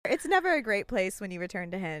It's never a great place when you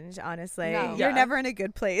return to Hinge, honestly. No. You're Yeah. never in a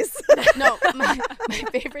good place. No, my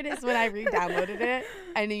favorite is when I re-downloaded it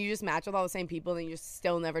and then you just match with all the same people and you just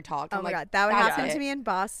still never talk. Oh I'm my like, God. That would that's happen it. to me in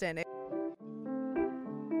Boston.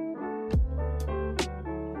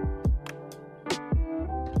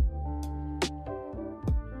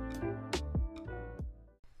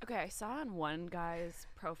 Okay, I saw on one guy's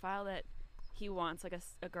profile that he wants like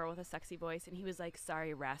a girl with a sexy voice, and he was like,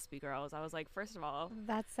 "Sorry, raspy girls." I was like, first of all,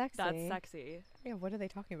 That's sexy. that's sexy. Yeah, what are they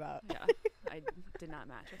talking about? Yeah, I did not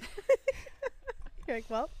match with it. You're like,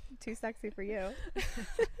 well, too sexy for you.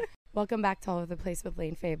 Welcome back to All Over the Place with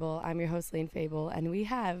Lane Fable. I'm your host, Lane Fable, and we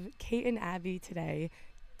have Kait and Abby today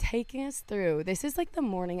taking us through. This is like the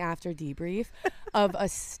morning after debrief of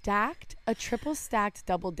a triple stacked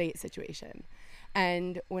double date situation.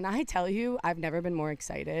 And when I tell you, I've never been more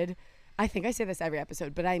excited. I think I say this every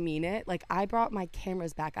episode, but I mean it. Like, I brought my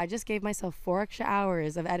cameras back. I just gave myself 4 extra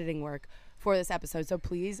hours of editing work for this episode. So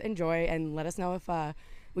please enjoy and let us know if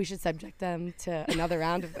we should subject them to another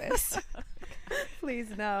round of this. Please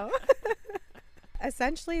no.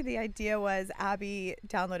 Essentially, the idea was Abby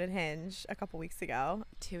downloaded Hinge a couple weeks ago.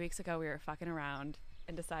 2 weeks ago, we were fucking around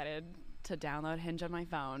and decided to download Hinge on my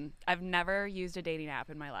phone. I've never used a dating app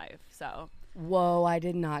in my life, so. Whoa, I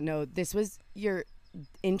did not know. This was your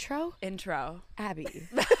intro? Abby.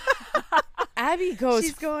 Abby goes.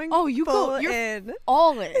 She's going oh, you full go. You're in.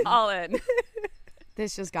 all in. All in.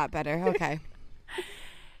 This just got better. Okay.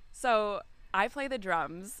 So I play the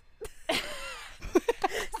drums. So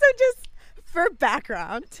just for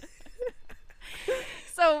background.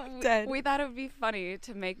 So Dead. we thought it would be funny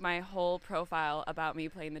to make my whole profile about me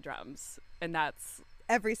playing the drums. And that's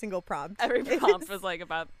Every single prompt. every prompt was like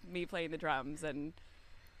about me playing the drums. And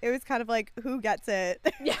It was kind of like, who gets it?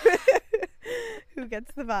 yeah. Who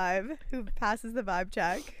gets the vibe? Who passes the vibe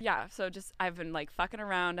check? Yeah, so just I've been like fucking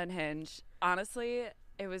around on Hinge. Honestly,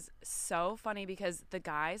 it was so funny because the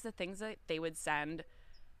things that they would send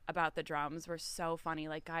about the drums were so funny.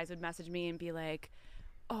 Like, guys would message me and be like,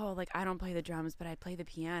 "Oh, like, I don't play the drums, but I play the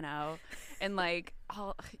piano," and like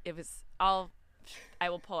I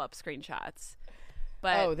will pull up screenshots.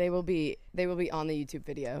 But Oh, they will be on the YouTube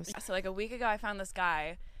videos. so like a week ago, I found this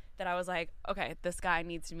guy that I was like, okay, this guy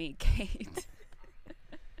needs to meet Kait.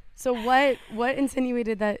 So what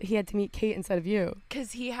insinuated that he had to meet Kait instead of you?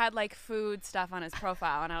 Because he had like food stuff on his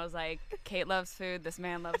profile, and I was like, Kait loves food. This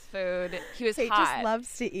man loves food. He was Kait hot. just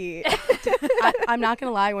loves to eat. I'm not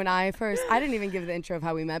gonna lie. When I didn't even give the intro of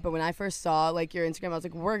how we met, but when I first saw like your Instagram, I was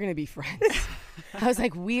like, we're gonna be friends. I was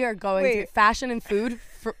like, we are going to Wait. fashion and food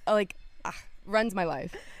for runs my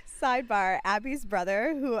life. Sidebar, Abby's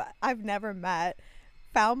brother, who I've never met,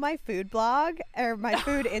 found my food blog or my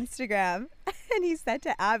food Instagram, and he said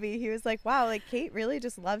to Abby, he was like, wow, like Kait really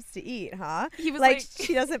just loves to eat, huh? He was like like-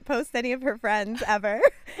 she doesn't post any of her friends ever.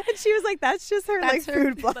 And she was like, that's just her That's like her-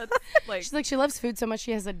 food blog. That's, like, She's like, she loves food so much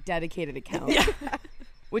she has a dedicated account.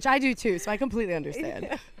 Which I do too, so I completely understand.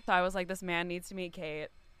 Yeah. so I was like, this man needs to meet Kait.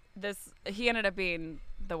 He ended up being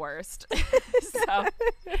the worst. So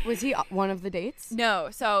Was he one of the dates? no,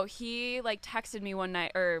 so he like texted me one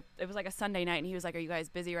night, or it was like a Sunday night, and he was like, are you guys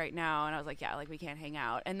busy right now? And I was like, yeah, like we can't hang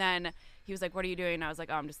out. And then he was like, what are you doing? And I was like,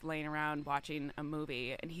 oh, I'm just laying around watching a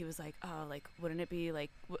movie. And he was like, oh, like wouldn't it be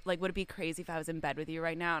like would it be crazy if I was in bed with you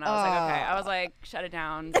right now? And I was like, okay. I was like, shut it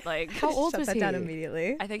down. Like, How old Shut was that he? down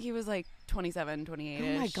immediately. I think he was like 27, 28.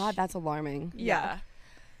 Oh my god, that's alarming. Yeah.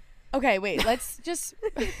 Okay, wait, let's just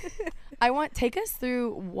take us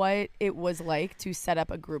through what it was like to set up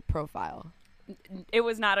a group profile. It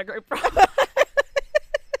was not a group profile.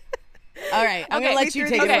 All right, I'm Okay, gonna let you we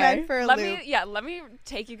take threw it this away. man for a let loop. me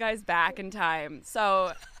take you guys back in time.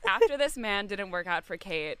 So after this man didn't work out for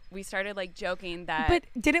Kait, we started like joking that But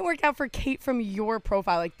didn't work out for Kait from your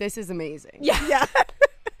profile. Like, this is amazing. Yeah.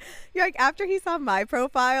 You're like, after he saw my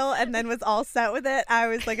profile and then was all set with it, I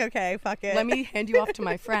was like, okay, fuck it. Let me hand you off to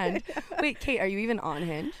my friend. Wait, Kait, are you even on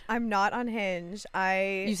Hinge? I'm not on Hinge.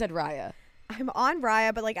 You said Raya. I'm on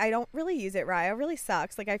Raya, but like I don't really use it. Raya really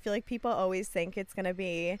sucks. Like I feel like people always think it's gonna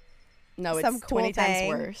be No, it's some cool 20 times thing.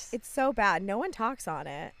 worse. It's so bad. No one talks on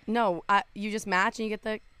it. No, you just match and you get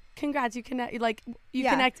the congrats. You connect. Like you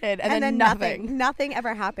Yeah. connected, and then nothing. Nothing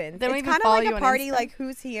ever happens. They don't It's even kind of follow like you a on party, Insta? like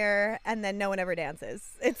who's here, and then no one ever dances.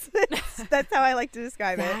 It's that's how I like to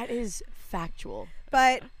describe it. That is factual.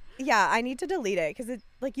 But yeah, I need to delete it because it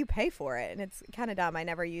like you pay for it, and it's kind of dumb. I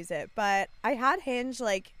never use it. But I had Hinge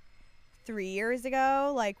like 3 years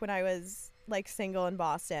ago, like when I was like single in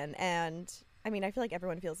Boston, and I mean, I feel like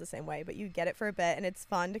everyone feels the same way, but you get it for a bit and it's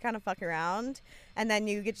fun to kind of fuck around, and then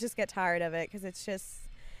you just get tired of it because it's just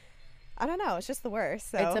I don't know. It's just the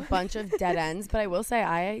worst. So. It's a bunch of dead ends. But I will say,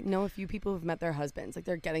 I know a few people who've met their husbands. Like,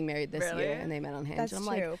 they're getting married this Really? year, and they met on Hinge. That's and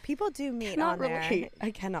I'm true. like, People do meet cannot on there. relate.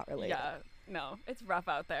 I cannot relate. Yeah. No, it's rough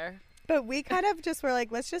out there. But we kind of just were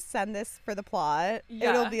like, let's just send this for the plot. Yeah.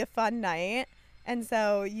 It'll be a fun night. And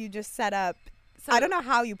so you just set up. So I don't know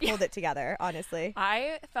how you pulled it together, honestly.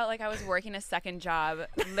 I felt like I was working a second job,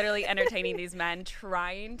 literally entertaining these men,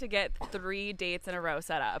 trying to get 3 dates in a row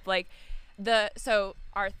set up. Like so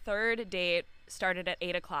our third date started at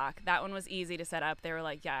 8:00. That one was easy to set up. They were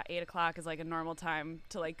like, yeah, 8:00 is like a normal time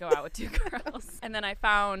to like go out with 2 girls. And then I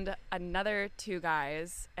found another 2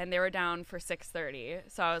 guys, and they were down for 6:30.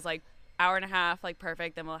 So I was like, hour and a half, like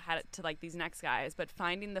perfect. Then we'll head it to like these next guys. But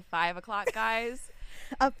finding the 5:00 guys.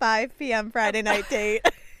 A 5 p.m. Friday night date.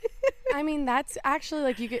 I mean, that's actually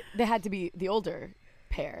like they had to be the older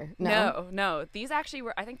pair. No. These actually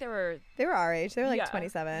were, I think they were our age. They were like yeah,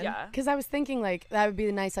 27. Yeah. Because I was thinking like that would be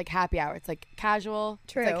the nice like happy hour. It's like casual.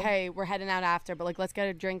 True. It's like, hey, we're heading out after, but like let's get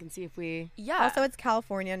a drink and see if we. Yeah. Also, it's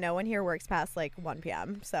California. No one here works past like 1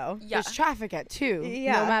 p.m. So yeah. There's traffic at 2.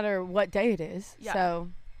 Yeah. No matter what day it is. Yeah. So.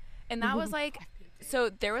 And that was like, so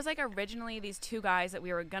there was like originally these 2 guys that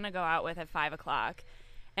we were going to go out with at 5:00.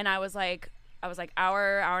 And I was like,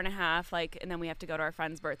 hour and a half, like, and then we have to go to our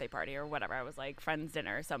friend's birthday party or whatever. I was like, friend's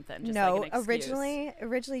dinner or something. Just no, like an excuse.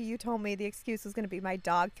 originally you told me the excuse was going to be my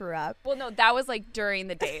dog threw up. Well, no, that was like during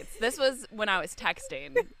the dates. This was when I was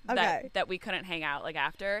texting Okay. that we couldn't hang out like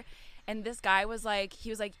after. And this guy was like,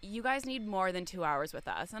 you guys need more than 2 hours with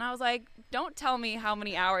us. And I was like, don't tell me how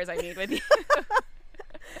many hours I need with you.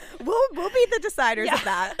 We'll be the deciders of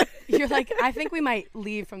that. You're like, I think we might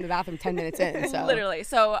leave from the bathroom 10 minutes in. So. Literally.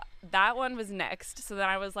 So that one was next. So then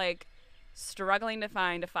I was like struggling to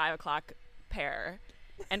find a 5:00 pair.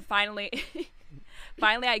 And finally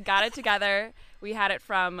I got it together. We had it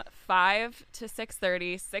from 5 to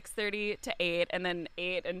 6:30, 6:30 to 8, and then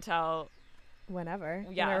 8 until Whenever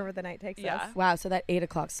the night takes Yeah. us. Wow. So that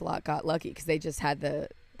 8:00 slot got lucky because they just had the.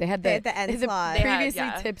 They had the end slot. Previously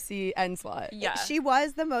Yeah. tipsy end slot. Yeah. She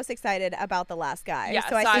was the most excited about the last guy. Yeah,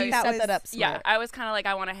 so I so think You that set was that up Yeah, smart. I was kind of like,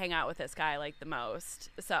 I want to hang out with this guy like the most.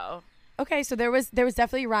 So Okay, so there was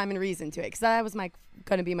definitely rhyme and reason to it because that was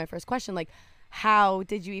going to be my first question. Like, how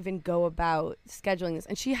did you even go about scheduling this?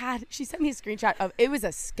 And she sent me a screenshot of it was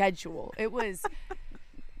a schedule. It was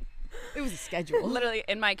a schedule. literally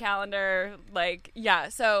in my calendar, like, yeah.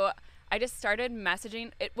 So I just started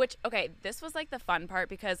messaging it, which, okay, this was like the fun part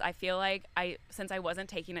because I feel like since I wasn't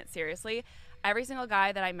taking it seriously, every single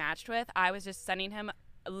guy that I matched with, I was just sending him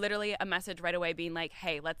literally a message right away being like,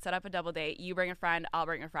 hey, let's set up a double date. You bring a friend, I'll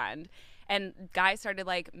bring a friend. And guys started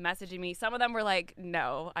like messaging me. Some of them were like,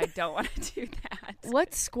 no, I don't want to do that.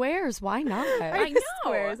 What squares? Why not? I know.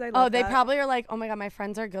 Squares. I Oh, love they that. probably are like, oh my God, my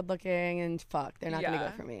friends are good looking and fuck, they're not going to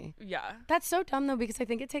Yeah. go for me. Yeah. That's so dumb though because I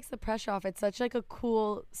think it takes the pressure off. It's such like a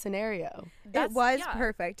cool scenario. It was yeah.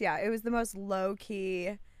 perfect. Yeah, it was the most low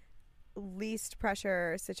key, least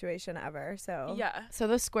pressure situation ever. So Yeah. So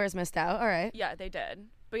those squares missed out. All right. Yeah, they did.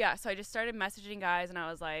 But yeah, so I just started messaging guys and I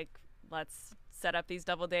was like, let's set up these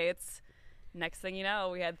double dates. Next thing you know,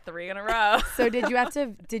 we had 3 in a row. So did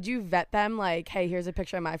you vet them like, hey, here's a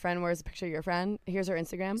picture of my friend, where's a picture of your friend? Here's her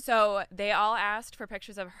Instagram. So they all asked for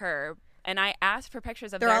pictures of her, and I asked for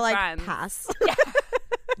pictures of they're their all like friends. pass.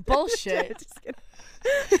 Bullshit. Just kidding.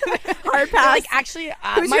 Hard They're pass. like, actually,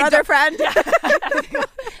 Who's my your other friend?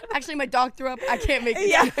 actually, my dog threw up. I can't make it.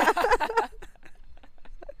 Yeah.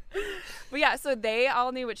 But yeah, so they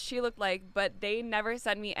all knew what she looked like, but they never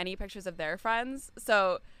sent me any pictures of their friends.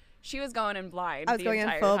 So she was going in blind. I was the going in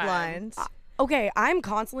entire full time. blind. Okay, I'm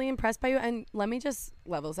constantly impressed by you. And let me just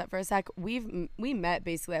level set for a sec. We met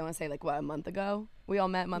basically, I want to say like, what, a month ago? We all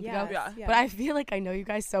met a month ago? Yeah. But I feel like I know you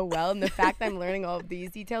guys so well. And the fact that I'm learning all of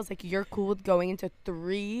these details, like you're cool with going into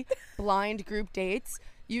 3 blind group dates.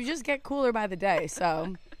 You just get cooler by the day.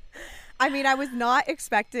 So I mean, I was not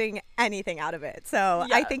expecting anything out of it. So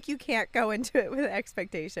I Yeah. think you can't go into it with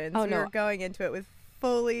expectations. Oh, we no. were going into it with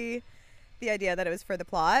fully the idea that it was for the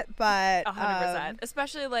plot. But 100%.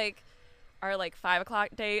 Especially like our like 5 o'clock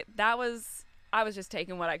date. I was just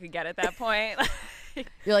taking what I could get at that point.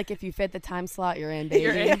 you're like, if you fit the time slot, you're in, baby.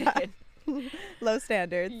 You're in. low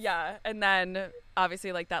standards. Yeah. And then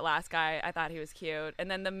obviously like that last guy, I thought he was cute. And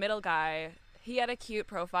then the middle guy, he had a cute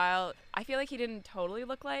profile. I feel like he didn't totally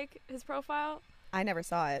look like his profile. I never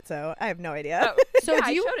saw it, so I have no idea. Oh, So yeah,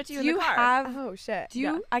 do you, I showed it to you do in you the car. have... Oh, shit. Do you?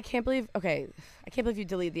 Yeah. I can't believe. Okay, I can't believe you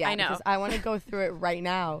deleted the app. I know. Because I want to go through it right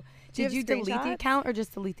now. Do you Did you have delete the screenshots? account or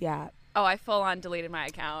just delete the app? Oh, I full on deleted my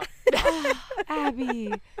account.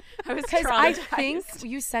 Abby, I was because I traumatized. think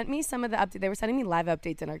you sent me some of the updates. They were sending me live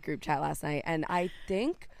updates in our group chat last night, and I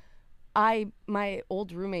think my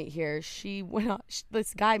old roommate here, she went on,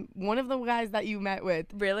 this guy, one of the guys that you met with,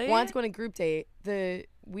 Really? wanted to go on a group date.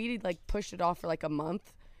 We like pushed it off for like a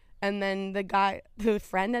month, and then the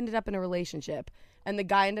friend ended up in a relationship, and the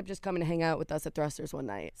guy ended up just coming to hang out with us at Thrusters one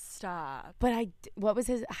night. Stop. But what was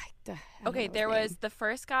his? Okay, there was the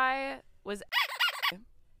first guy was.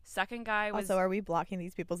 Second guy was. Also, are we blocking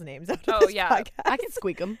these people's names out of Oh, this yeah. podcast? I can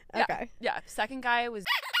squeak him. Yeah, Okay. Yeah. Second guy was.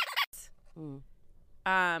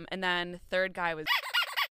 And then third guy was.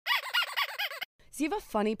 Does he have a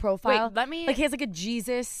funny profile? Wait, let me. Like he has like a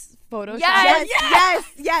Jesus photo. Yes,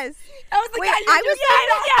 yes. That was the Wait, guy. I was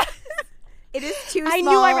yes. It is too I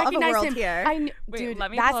small knew I of a recognized world him. here. Wait, Dude,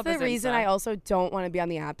 let me pull that's up the his reason Insta. I also don't want to be on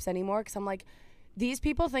the apps anymore, because I'm like, these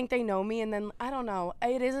people think they know me, and then I don't know.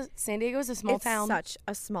 San Diego is a small It's town. such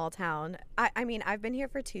a small town. I mean, I've been here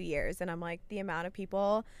for 2 years, and I'm like, the amount of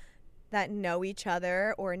people that know each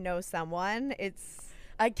other or know someone, it's.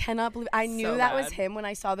 I cannot believe I knew So that was bad. him when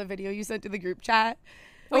I saw the video you sent to the group chat.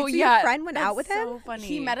 Wait, Oh, so yeah. your friend went That's out with him? So funny.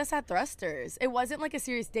 He met us at Thrusters. It wasn't like a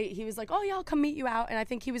serious date. He was like, "Oh yeah, I'll come meet you out," and I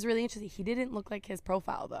think he was really interested. He didn't look like his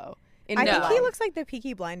profile though. I No. think he looks like the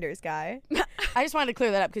Peaky Blinders guy. I just wanted to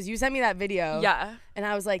clear that up because you sent me that video. Yeah. And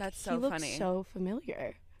I was like, That's he so looks funny. so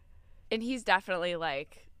familiar. And he's definitely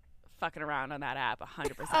like fucking around on that app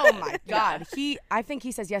 100%. Oh my Yeah. god. I think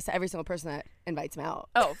he says yes to every single person that invites him out.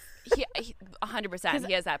 Oh, he 100%.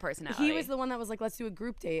 He has that personality. He was the one that was like, let's do a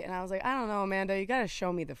group date. And I was like, I don't know, Amanda, you gotta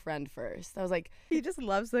show me the friend first. I was like, He just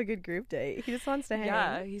loves a good group date. He just wants to hang.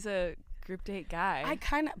 Yeah, he's a group date guy.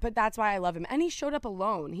 but that's why I love him. And he showed up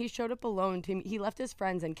alone. To me. He left his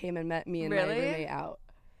friends and came and met me and my Really? roommate out.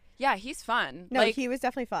 Yeah, he's fun. No, like, he was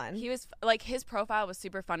definitely fun. he was like, his profile was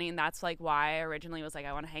super funny, and that's like why I originally was like,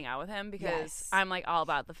 I want to hang out with him, because Yes. I'm like all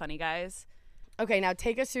about the funny guys. Okay, now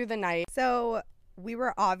take us through the night. So we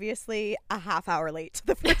were obviously a half hour late to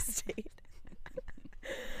the first date.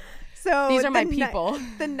 So These are my the people.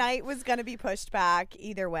 The night was going to be pushed back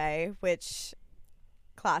either way, which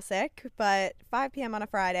classic. But 5 p.m. on a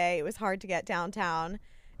Friday, it was hard to get downtown.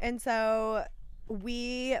 And so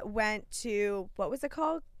we went to, what was it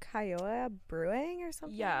called? Kiowa Brewing or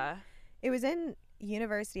something? Yeah. It was in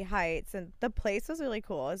University Heights, and the place was really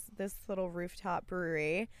cool. It was this little rooftop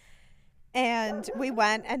brewery. And we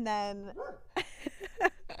went, and then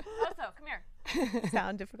Also, come here.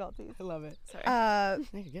 sound difficulties. I love it. Sorry.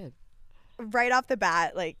 You're good. Right off the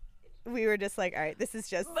bat, like, we were just like, all right, this is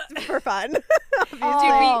just for fun.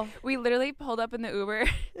 Oh. Dude, we literally pulled up in the Uber,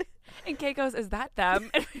 and Kate goes, "Is that them?"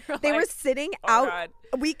 And we were They like, were sitting "Oh, out.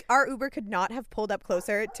 God." Our Uber could not have pulled up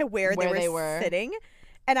closer to where Where they were sitting.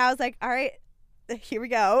 And I was like, all right, here we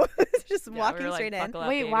go. Just Yeah, we walking were like, straight in. "Buckle up,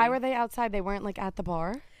 Wait, baby." why were they outside? They weren't like at the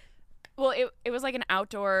bar? Well, it was like an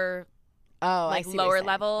outdoor, Oh, like I see what you're lower saying.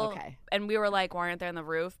 level. Okay. And we were like, why aren't they on the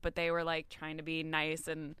roof? But they were like trying to be nice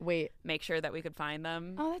and Wait. make sure that we could find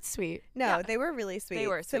them. Oh, that's sweet. No, Yeah. they were really sweet. They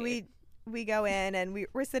were So sweet. we go in, and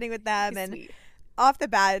we're sitting with them, and Sweet. off the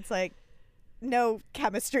bat, it's like no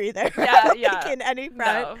chemistry there. Yeah, like, yeah. in any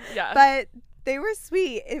front. No, yeah. But they were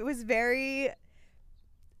sweet. It was very,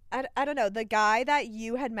 I don't know. The guy that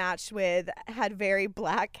you had matched with had very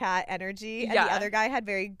black cat energy, and the Yeah. other guy had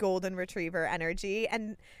very golden retriever energy.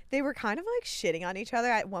 And they were kind of like shitting on each other.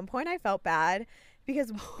 At one point, I felt bad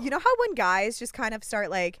because you know how when guys just kind of start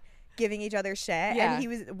like giving each other shit, Yeah.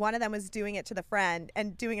 and one of them was doing it to the friend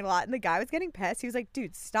and doing it a lot, and the guy was getting pissed. He was like,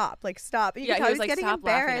 "Dude, stop! Like, stop!" And you Yeah, could he tell was like, getting "Stop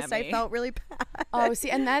laughing at embarrassed. I me." felt really bad. Oh, see,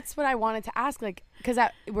 and that's what I wanted to ask. Like, because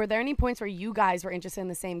were there any points where you guys were interested in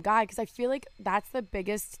the same guy? Because I feel like that's the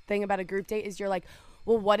biggest thing about a group date is you're like,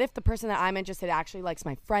 well, what if the person that I'm interested in actually likes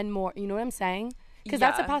my friend more? You know what I'm saying? Because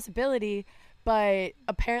that's a Yeah. possibility. But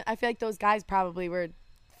apparently, I feel like those guys probably were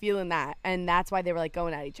feeling that, and that's why they were like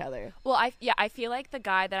going at each other. Well, I feel like the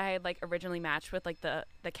guy that I had like originally matched with, like the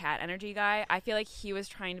cat energy guy, I feel like he was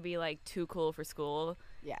trying to be like too cool for school,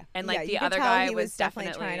 Yeah, and Yeah, like you the could other tell guy he was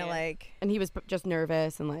definitely definitely trying to like. and he was just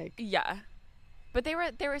nervous and like. Yeah, but they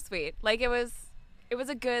were sweet. Like it was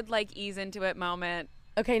a good like ease into it moment.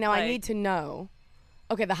 Okay, now I Like- need to know.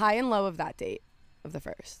 Okay, the high and low of that date, of the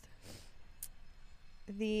first.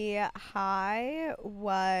 The high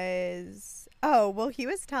was he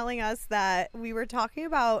was telling us that we were talking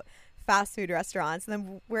about fast food restaurants, and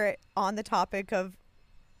then we're on the topic of,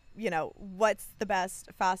 you know, what's the best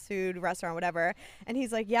fast food restaurant, whatever. And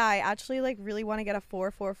he's like, yeah, I actually like really want to get a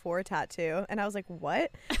 444 tattoo. And I was like,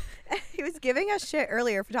 what? He was giving us shit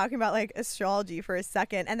earlier for talking about like astrology for a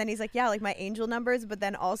second, and then he's like, yeah, like my angel numbers, but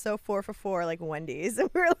then also 444 like Wendy's. And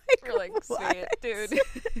we were like, Sweet, what? dude.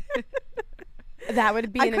 That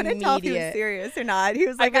would be I an couldn't tell if he was immediate. serious or not. He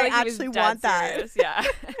was like, feel I he was actually dead want that. serious, Yeah.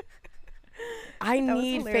 I That was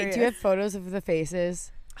need. Do hilarious. you have photos of the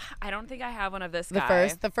faces? I don't think I have one of this The guy.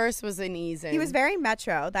 first was an ease in. He was very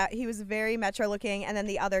metro. He was very metro looking, and then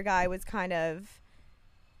the other guy was kind of,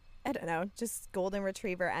 I don't know, just golden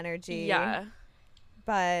retriever energy. Yeah.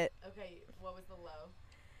 But Okay, what was the low?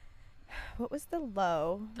 what was the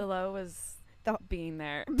low? The low was being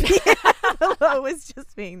there. The low was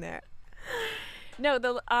just being there. No,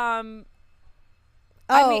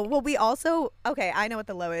 Well, we also, I know what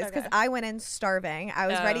the low is because Okay. I went in starving. I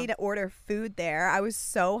was Oh. ready to order food there. I was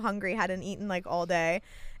so hungry, hadn't eaten like all day.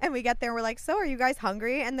 And we get there, we're like, so are you guys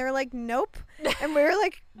hungry? And they're like, nope. And we were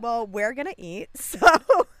like, well, we're going to eat. So,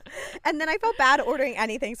 and then I felt bad ordering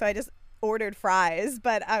anything. So I just ordered fries.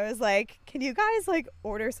 But I was like, can you guys like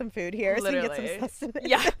order some food here so we can get Literally. some sustenance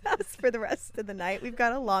Yeah. for the rest of the night? We've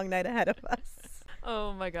got a long night ahead of us.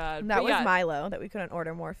 oh my god. That But was yeah, my low, that we couldn't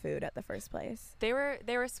order more food at the first place. They were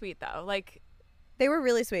sweet though. Like They were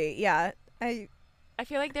really sweet. Yeah. I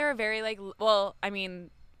feel like they were very like. Well, I mean,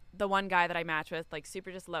 the one guy that I matched with, like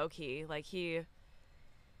super just low key. Like he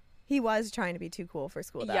was trying to be too cool for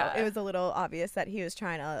school, though. Yeah. It was a little obvious that he was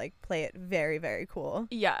trying to like play it very, very cool.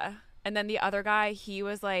 Yeah. And then the other guy, he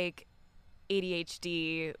was like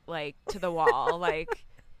ADHD, like to the wall, like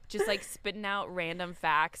just like spitting out random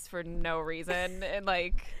facts for no reason. And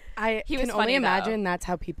like, I He can was only funny, though. imagine that's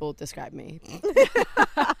how people describe me.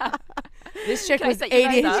 This chick Can I was set you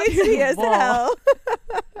guys up? ADHD. He as wall. hell.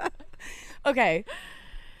 Okay.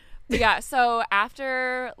 but yeah. So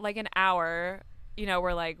after like an hour, you know,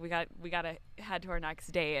 we're like, we got to head to our next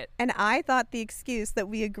date. And I thought the excuse that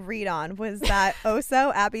we agreed on was that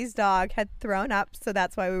Oso, Abby's dog, had thrown up, so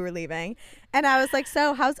that's why we were leaving. And I was like,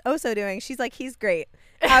 so how's Oso doing? She's like, he's great.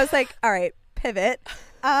 I was like, all right, pivot.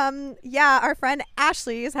 Yeah, our friend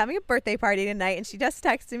Ashley is having a birthday party tonight, and she just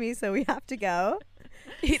texted me, so we have to go.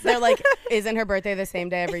 They're like, isn't her birthday the same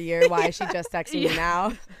day every year? Why is she just texting you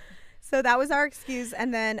now? So that was our excuse.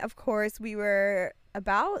 And then, of course, we were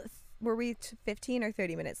were we 15 or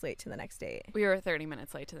 30 minutes late to the next date? We were 30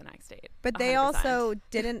 minutes late to the next date. But they 100%. also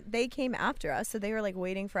they came after us, so they were like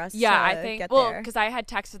waiting for us Yeah, to I think, get well, there. because I had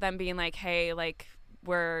texted them being like, hey, like,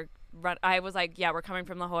 I was like, yeah, we're coming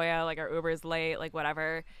from La Jolla, like, our Uber's late, like,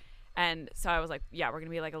 whatever. And so I was like, yeah, we're going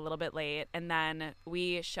to be, like, a little bit late. And then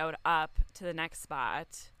we showed up to the next spot,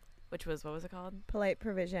 which was, what was it called? Polite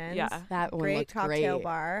Provisions. Yeah. That one Great looked cocktail great.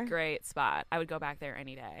 bar. Great spot. I would go back there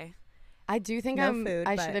any day. I do think No food,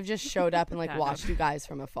 I but- should have just showed up and like Yeah, watched you guys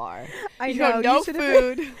from afar. I You know. no you should've-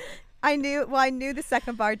 food. I knew the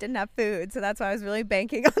second bar didn't have food, so that's why I was really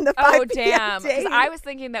banking on the 5 Oh, p.m. damn. Because date. I was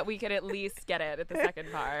thinking that we could at least get it at the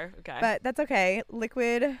second bar. Okay. But that's okay.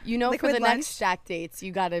 Liquid. You know, for liquid the lunch. next stack dates,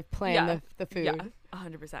 you got to plan Yeah. the food. Yeah,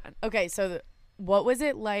 100%. Okay, so what was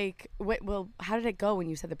it like? Well, how did it go when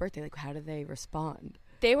you said the birthday? Like, how did they respond?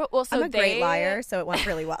 They were, well, so I'm a great they- liar, so it went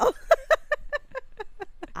really well.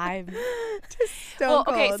 I'm Stone Well,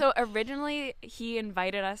 okay, cold. so originally he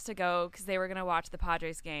invited us to go because they were going to watch the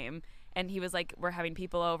Padres game. And he was like, we're having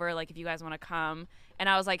people over, like, if you guys want to come. And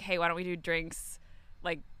I was like, hey, why don't we do drinks,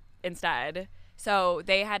 like, instead? So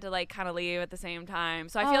they had to, like, kind of leave at the same time.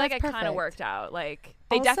 So I Oh, feel like it that's kind of perfect. worked out. Like,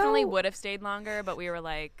 they Also- definitely would have stayed longer, but we were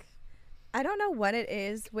like, I don't know what it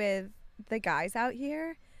is with the guys out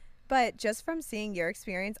here, but just from seeing your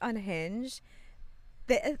experience on Hinge,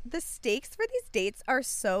 the stakes for these dates are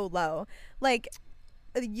so low. Like,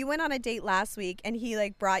 you went on a date last week and he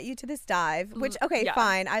like brought you to this dive, which okay, Yeah.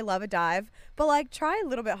 fine, I love a dive, but like try a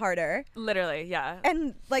little bit harder. literally, yeah.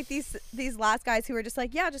 And like these last guys who were just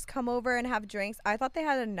like, yeah, just come over and have drinks. I thought they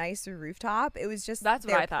had a nice rooftop. It was just That's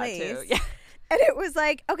what their I thought, place. too. Yeah. And it was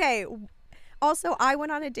like, okay. Also, I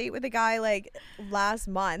went on a date with a guy like last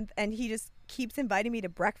month and he just keeps inviting me to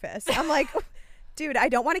breakfast. I'm like, dude, I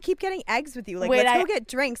don't want to keep getting eggs with you. Like, Wait, let's go get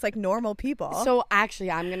drinks like normal people. So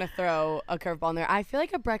actually, I'm gonna throw a curveball in there. I feel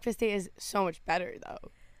like a breakfast date is so much better,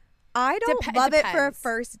 though. I don't Dep- love it for a depends.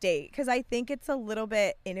 first date because I think it's a little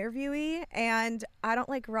bit interviewy and I don't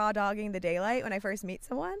like raw dogging the daylight when I first meet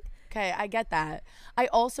someone. Okay, I get that. I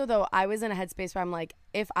also, though, I was in a headspace where I'm like,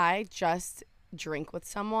 if I just drink with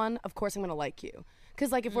someone, of course I'm gonna like you.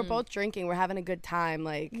 Because like if we're both drinking, we're having a good time.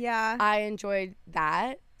 Like, Yeah. I enjoyed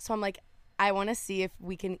that. So I'm like, I want to see if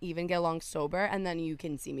we can even get along sober, and then you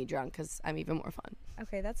can see me drunk because I'm even more fun.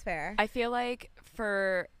 Okay, that's fair. I feel like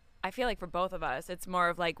for both of us, it's more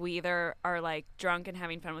of like we either are like drunk and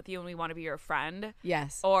having fun with you and we want to be your friend,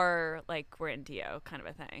 Yes. or like we're into you, kind of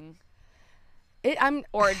a thing, I'm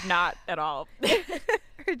or not at all.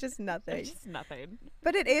 Or just nothing. Just nothing.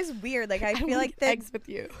 But it is weird. Like I don't feel like eat the eggs with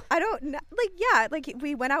you. I don't know. Like, yeah, like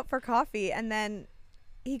we went out for coffee and then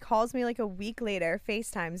he calls me like a week later,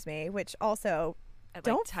 FaceTimes me, which also at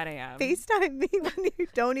Don't like 10 a.m. FaceTime me when you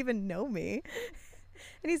don't even know me.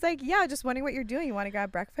 And he's like, yeah, just wondering what you're doing. You want to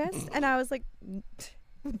grab breakfast? And I was like,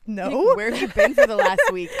 no. Like, where have you been for the last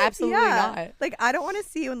week? Absolutely not. Like, I don't want to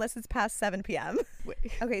see you unless it's past 7 p.m. Wait.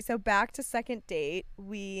 Okay, so back to second date.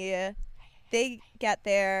 They get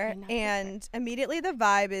there, and immediately the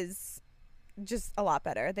vibe is just a lot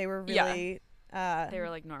better. They were really... they were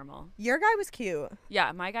like normal. Your guy was cute.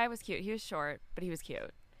 Yeah, my guy was cute. He was short, but he was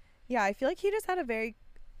cute. Yeah, I feel like he just had a very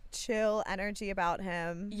chill energy about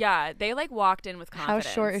him. Yeah, they like walked in with confidence.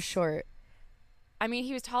 How short is short? I mean,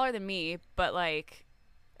 he was taller than me, but like...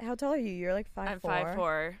 How tall are you? You're like 5'4". I'm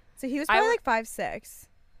 5'4". So he was probably like 5'6",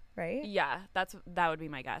 right? Yeah, that would be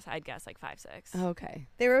my guess. I'd guess like 5'6". Okay.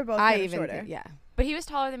 They were both kind of shorter. Yeah. But he was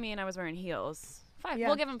taller than me, and I was wearing heels. Yeah.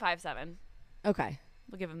 We'll give him 5'7". Okay.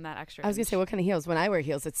 We'll give him that extra. I was gonna inch. say, what kind of heels? When I wear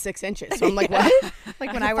heels, it's 6 inches. So I'm like, what?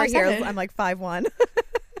 Like when I wear 5'7". heels, I'm like 5'1".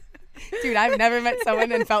 Dude, I've never met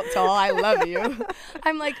someone and felt tall. I love you.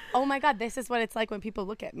 I'm like, oh my God, this is what it's like when people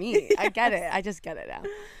look at me. I get it. I just get it now.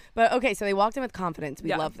 But okay, so they walked in with confidence.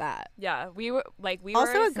 We love that. Yeah, we were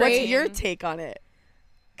Also were a great- What's your take on it?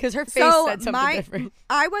 Because her face So said something different.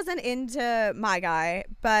 I wasn't into my guy,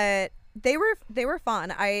 but they were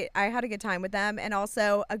fun. I had a good time with them, and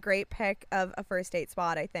also a great pick of a first date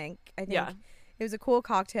spot. I think Yeah. it was a cool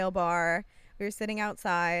cocktail bar. We were sitting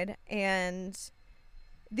outside, and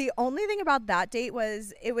the only thing about that date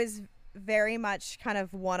was it was very much kind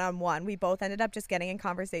of one-on-one. We both ended up just getting in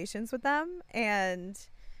conversations with them, and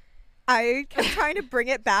I kept trying to bring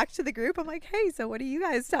it back to the group. I'm like, hey, so what are you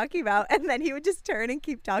guys talking about? And then he would just turn and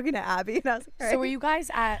keep talking to Abby, and I was like, all right. So were you guys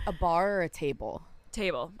at a bar or a table?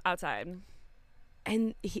 table outside.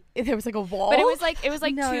 And there was like a wall? But it was like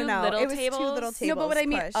No, two little it was tables. two little No, but what I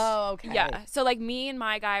mean, pushed. oh, okay. Yeah. So like me and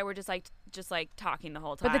my guy were just like talking the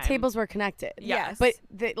whole time. But the tables were connected. Yes. But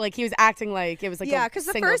like he was acting like it was like yeah, because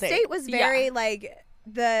the first date was very like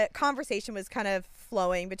the conversation was kind of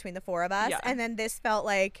flowing between the four of us, Yeah. and then this felt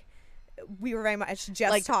like we were very much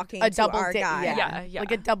just like talking a to double our date. guy. Yeah.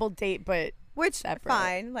 Like a double date, but Which separate.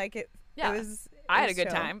 fine, like it was. I had a was good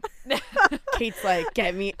chill. time. Kate's like,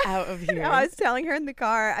 get me out of here. I was telling her in the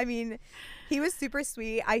car. I mean, he was super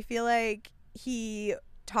sweet. I feel like he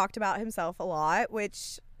talked about himself a lot,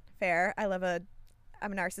 which fair. I'm a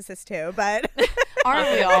narcissist too, but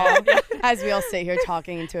Aren't we all? As we all sit here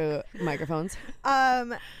talking into microphones.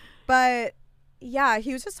 but yeah,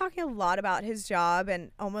 he was just talking a lot about his job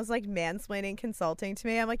and almost like mansplaining consulting to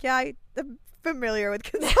me. I'm like, yeah, I'm familiar with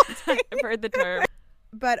consulting. I've heard the term.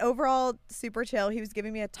 But overall, super chill. He was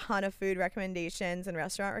giving me a ton of food recommendations and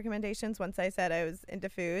restaurant recommendations once I said I was into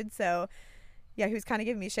food. So yeah, he was kind of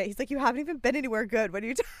giving me shit. He's like, you haven't even been anywhere good. What are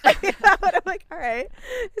you talking about? I'm like, all right,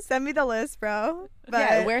 send me the list, bro. But,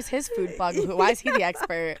 Yeah, where's his food bug? Why is he the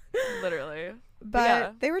expert? Literally. but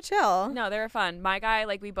yeah. they were chill. No, they were fun. My guy,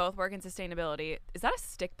 like, we both work in sustainability. Is that a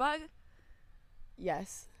stick bug?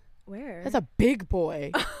 Yes. Where? That's a big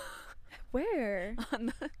boy. Where?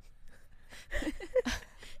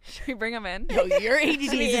 Should we bring him in? Yo, your ADD we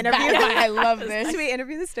is interview bad. him? I love this. Should we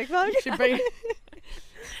interview the stick bug? Should bring.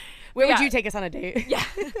 Where would Yeah. you take us on a date? Yeah.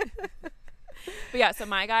 But yeah, so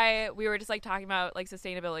my guy, we were just like talking about like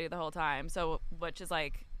sustainability the whole time. So, which is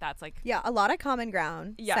like, that's like, Yeah, a lot of common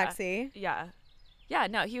ground. Yeah. Sexy. yeah. Yeah,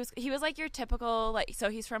 no, he was like your typical, like, so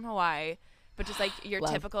he's from Hawaii, but just like your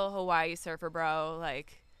Love. typical Hawaii surfer bro.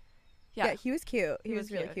 Like, Yeah, yeah. he was cute. He was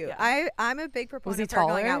really cute. yeah. I'm a big Was proponent he for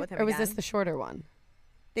taller, going out with him or was again. this the shorter one?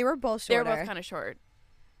 They were both They shorter. were both kind of short.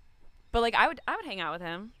 But like, I would hang out with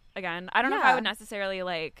him again. I don't know if I Yeah. would necessarily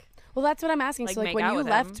like. Well, that's what I'm asking. Like, So, like, make when out you with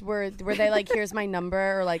left, him. were they like, "Here's my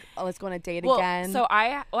number," or like, "Oh, let's go on a date Well, again"? so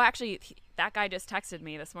actually, that guy just texted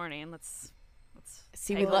me this morning. Let's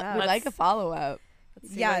see, take we a look. like a follow up.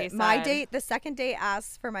 Let's see Yeah, what he my said. date, the second date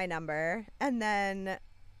asked for my number, and then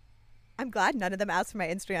I'm glad none of them asked for my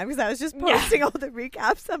Instagram because I was just posting all the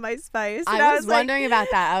recaps on my Spice. And I was like, wondering about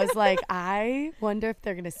that. I was like, I wonder if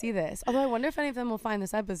they're gonna see this. Although I wonder if any of them will find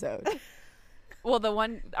this episode. Well,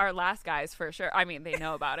 our last guys for sure. I mean, they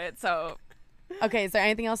know about it, so Okay, is there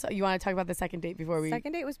anything else you want to talk about the second date before we?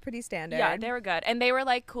 second date was pretty standard. yeah, they were good, and they were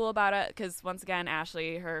like cool about it because once again,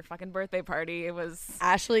 Ashley, her fucking birthday party, it was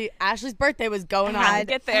Ashley's birthday was going on. had,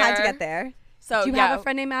 get had to there. get there. so. Do you yeah, have a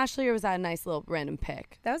friend named Ashley, or was that a nice little random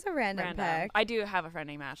pick? That was a random pick. I do have a friend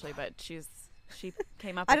named Ashley, but she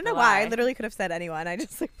came up. I with don't know the why. I lie. literally could have said anyone. I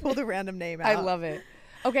just like pulled a random name out. I love it.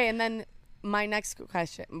 Okay, and then my next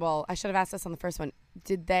question. Well, I should have asked this on the first one.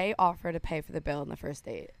 Did they offer to pay for the bill on the first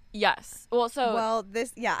date? Yes. Well, so Well,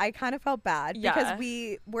 I kind of felt bad because Yeah.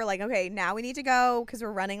 we were like, okay, now we need to go because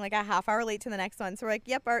we're running like a half hour late to the next one. So we're like,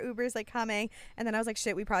 yep, our Uber's like coming. And then I was like,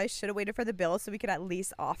 shit, we probably should have waited for the bill so we could at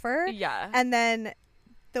least offer. yeah. And then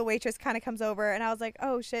the waitress kind of comes over and I was like,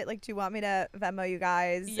 oh shit, like, do you want me to Venmo you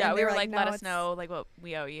guys? Yeah, And we they were like, no, let us it's- know like what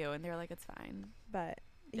we owe you, and they were like, it's fine. But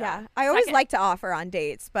Yeah. yeah, I always Second- like to offer on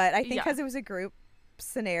dates, but I think Yeah. because it was a group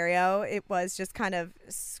scenario, it was just kind of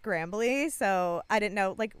scrambly. So I didn't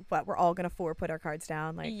know like what we're all gonna put our cards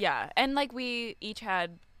down, like, Yeah, and like we each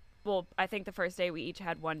had, well, I think the first day we each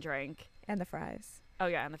had one drink. and the fries. Oh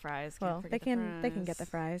yeah, and the fries. Can't Well, forget they can get the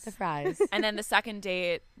fries. The fries. And then the second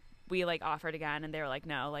date, we like offered again, and they were like,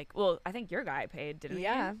 no, like, well, I think your guy paid, didn't he?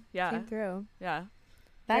 Yeah, Yeah, came through. yeah.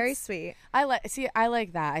 Very That's- sweet. I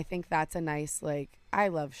like that. I think that's a nice, like, I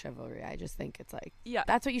love chivalry. I just think it's like, Yeah,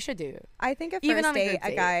 that's what you should do. I think a Even first on a date, group a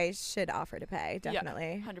date. guy should offer to pay. Yeah,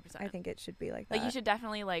 Definitely. 100%. I think it should be like that. Like you should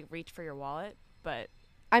definitely like reach for your wallet, but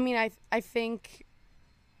I mean, I think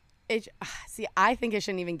it. See, I think it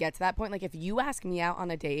shouldn't even get to that point. Like, if you ask me out on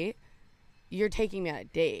a date, you're taking me on a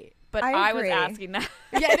date. I I was agree. asking that.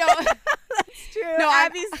 Yeah, no. That's true. No, I'm-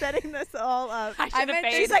 Abby's setting this all up. I should have meant-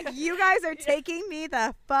 paid. She's like, you guys are taking me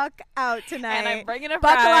the fuck out tonight. and I'm bringing a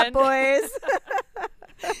Buckle friend. up,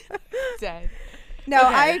 boys. Dead. No, Okay.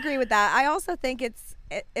 I agree with that. I also think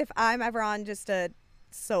if I'm ever on just a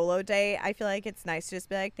solo date, I feel like it's nice to just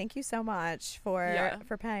be like, thank you so much Yeah.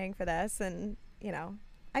 for paying for this. And, you know,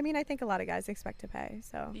 I mean, I think a lot of guys expect to pay.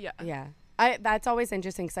 So Yeah. Yeah. That's always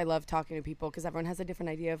interesting because I love talking to people because everyone has a different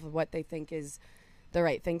idea of what they think is the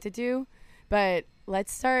right thing to do. But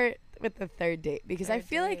let's start with the third date because I Third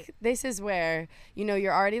feel date. like this is where,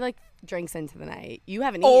 you're already like drinks into the night. You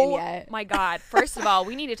haven't Oh eaten yet. my God! First of all,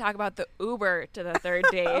 we need to talk about the Uber to the third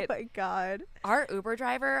oh date. my God. Our Uber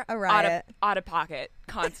driver A riot. out of pocket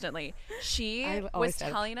constantly. She I was always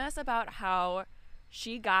said- telling us about how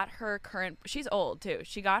she got her current. She's old too.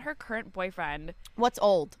 She got her current boyfriend. What's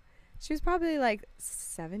old? She was probably like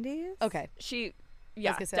 70s. Okay. She,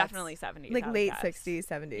 yeah, gonna say definitely 70s. Like I would late guess. 60s,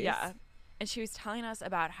 70s. Yeah, and she was telling us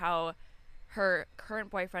about how her current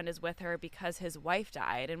boyfriend is with her because his wife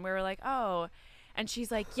died, and we were like, oh. And she's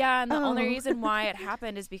like, yeah, and the only Oh. reason why it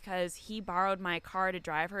happened is because he borrowed my car to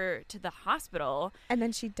drive her to the hospital, And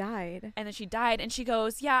then she died. and then she died. And she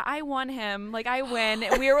goes, yeah, I won him. Like, I win.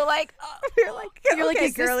 And we were like, oh. We were like, You're like, okay,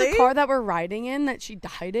 is girly. this the car that we're riding in that she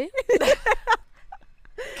died in?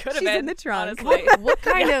 Could have She's been in the trunk. honestly. What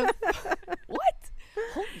kind of what?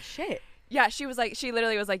 Holy shit. Yeah, she was like, she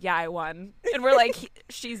literally was like, yeah, I won. And we're like,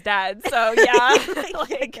 she's dead. So, yeah. I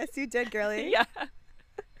like, guess you did, girly. yeah.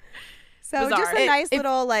 So Bizarre. just a nice If-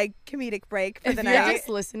 little like comedic break for If the you're night. just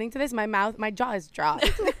listening to this, my jaw is dropped.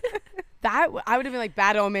 I would have been like,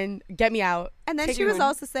 bad omen, get me out. And then Take she me was home.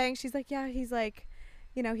 also saying, she's like, yeah, he's like,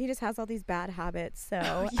 you know, he just has all these bad habits.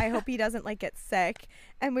 So I hope he doesn't like get sick.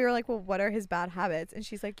 And we were like, well, what are his bad habits? And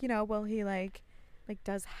she's like, well, he like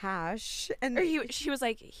does hash. And Or she was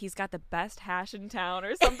like, he's got the best hash in town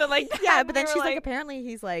or something like that. yeah, And but then we were she's like, apparently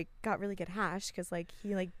he's like got really good hash because like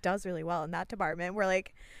he like does really well in that department. We're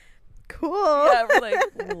like, cool. yeah, we're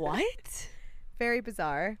like, What? Very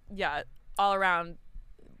bizarre. yeah, all around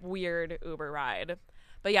weird Uber ride.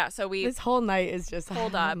 But yeah, so we This whole night is just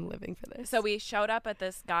Hold I'm up. living for this. so we showed up at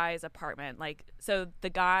this guy's apartment. Like, so the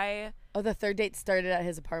guy, Oh, the third date started at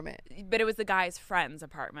his apartment. but it was the guy's friend's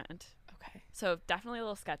apartment. Okay. So definitely a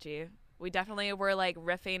little sketchy. We definitely were like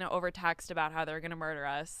riffing over text about how they were gonna murder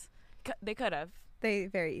us. They could have. They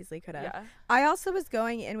very easily could have. Yeah. I also was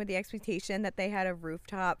going in with the expectation that they had a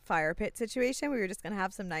rooftop fire pit situation. We were just gonna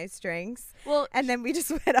have some nice drinks, Well, and then we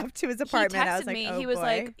just went up to his apartment. He texted I was like, me. oh he was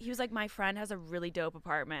boy. like, my friend has a really dope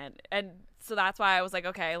apartment, and so that's why I was like,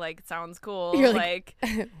 okay, like sounds cool. You're like,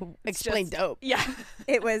 Explain just- dope. yeah,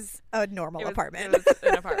 It was a normal It was- apartment. It was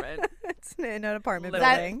an apartment. It's in an apartment Is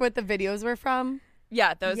Literally. that building. what the videos were from?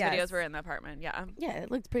 Yeah, those Yes. videos were in the apartment. Yeah, Yeah,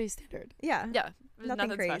 it looked pretty standard. Yeah. yeah, it was Nothing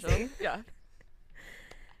nothing crazy. special. Yeah,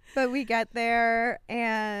 But we get there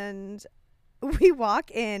and we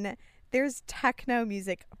walk in. There's techno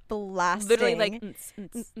music blasting. literally like.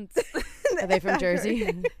 Are they from Jersey?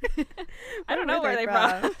 I don't know where they're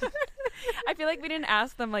from. I feel like we didn't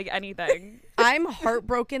ask them like anything. I'm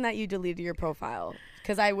heartbroken that you deleted your profile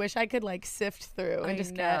because I wish I could like sift through and I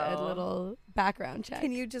just get a know. little background check.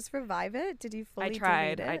 Can you just revive it? Did you fully I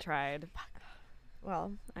tried. delete it? I tried.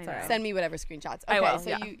 Well, I it's know. all right. Send me whatever screenshots? I Okay, will, so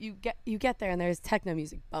yeah. you get there and there's techno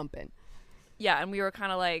music bumping. Yeah, and we were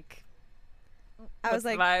kind of like, I was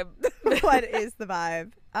what's like, the vibe? what is the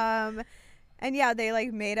vibe? And yeah, they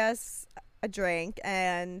like made us a drink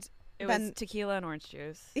and It then, was tequila and orange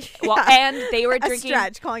juice. Yeah. Well, and they were a drinking.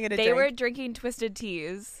 stretch, calling it a They drink. were drinking twisted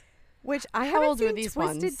teas. Which I How haven't old were seen these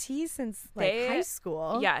Twisted ones? Tea since like high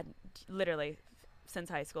school. Yeah, literally since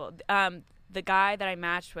high school. The guy that I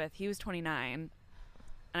matched with, he was 29.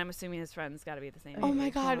 And I'm assuming his friends got to be the same. Oh my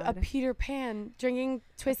age. God, a Peter Pan drinking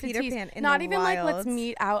twisted Peter teas. Pan in Not the even like let's wilds.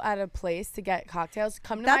 meet out at a place to get cocktails.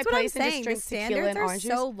 Come to That's my what I'm place and just saying. drink The tequila standards and are orange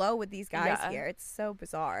so juice. low with these guys Yeah. here. It's so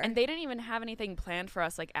bizarre. And they didn't even have anything planned for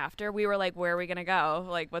us. Like after we were like, where are we gonna go?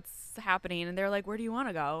 Like what's happening? And they're like, where do you want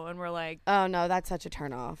to go? And we're like, Oh no, that's such a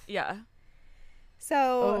turn off. yeah. So,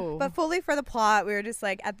 Oh. but fully for the plot, we were just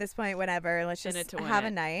like, at this point, whatever, let's In it just to win have a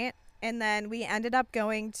it. night. And then we ended up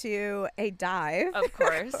going to a dive. Of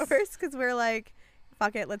course. Because we're like,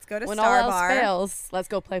 fuck it, let's go to When all Star else Bar. fails, let's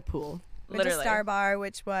go play pool. Went to Literally. Star Bar,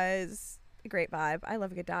 which was a great vibe. I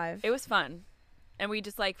love a good dive. It was fun. And we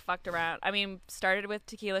just like fucked around. I mean, started with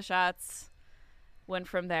tequila shots, went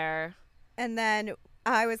from there. And then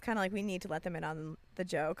I was kind of like, we need to let them in on the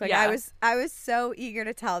joke. Like Yeah. I was so eager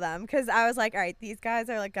to tell them because I was like, all right, these guys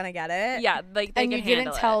are like gonna get it. Yeah, like they And can you didn't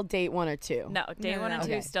handle tell it. date 1 or 2. No, day No, 1 and no.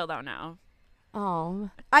 2 Okay. still don't know. Oh.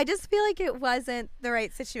 I just feel like it wasn't the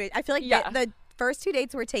right situation. I feel like Yeah. the first 2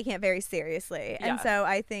 dates were taking it very seriously, and Yeah. so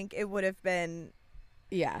I think it would have been.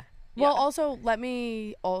 Yeah. Yeah. Well, also, let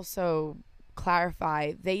me also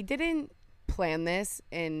clarify. They didn't plan this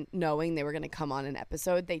in knowing they were going to come on an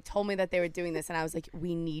episode. They told me that they were doing this, and I was like,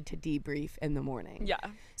 we need to debrief in the morning. Yeah.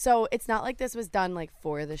 So it's not like this was done like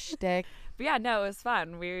for the shtick. But yeah, no, it was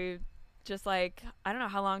fun. We just like, I don't know,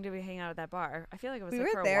 how long did we hang out at that bar? I feel like it was We like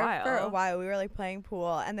were for there a while. for a while. We were like playing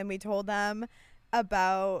pool, and then we told them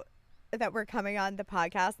about that we're coming on the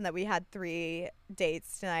podcast and that we had 3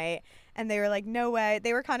 dates tonight, and they were like, no way.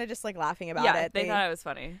 They were kind of just like laughing about Yeah, it. they thought it was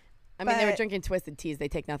funny. I mean, they were But- drinking twisted teas. They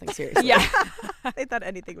take nothing seriously. Yeah. they thought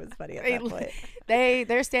anything was funny at They- that point.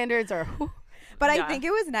 Their standards are. But I Yeah. think it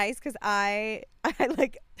was nice because I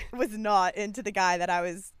like was not into the guy that I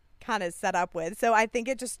was kind of set up with. So I think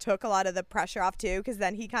it just took a lot of the pressure off too, because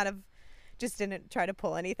then he kind of just didn't try to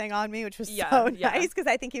pull anything on me, which was Yeah, so yeah. nice because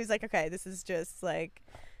I think he was like, okay, this is just like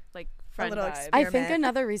Like friend little vibe. I think experiment.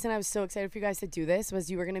 another reason I was so excited for you guys to do this was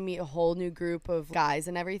you were going to meet a whole new group of guys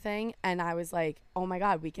and everything. And I was like, oh my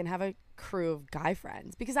God, we can have a crew of guy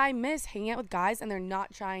friends. Because I miss hanging out with guys and they're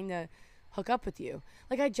not trying to hook up with you.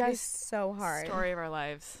 Like, I it's just, so hard. Story of our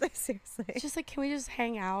lives. Seriously. it's just like, can we just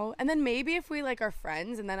hang out? And then maybe if we like are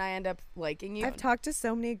friends and then I end up liking you. I've talked to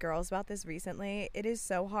so many girls about this recently. It is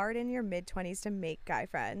so hard in your mid-20s to make guy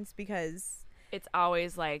friends because It's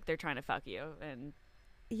always like they're trying to fuck you. And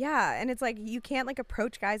yeah, and it's like you can't like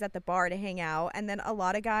approach guys at the bar to hang out, and then a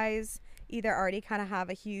lot of guys either already kind of have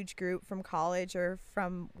a huge group from college or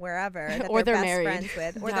from wherever that Or they're they're best married.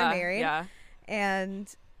 friends with, or yeah, they're married. Yeah.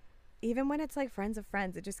 And even when it's like friends of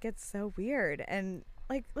friends, it just gets so weird. And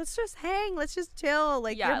like, let's just hang, let's just chill.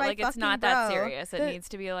 Like, Yeah, you're my like it's fucking not that bro. serious. It The- needs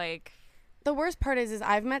to be like, The worst part is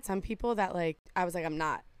I've met some people that like, I was like, I'm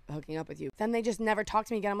not hooking up with you. Then they just never talk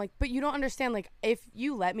to me again. I'm like, but you don't understand. Like, if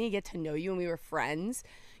you let me get to know you and we were friends,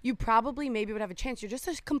 you probably maybe would have a chance. You're just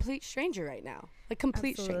a complete stranger right now. Like,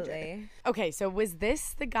 complete stranger. Absolutely. Okay, so was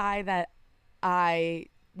this the guy that I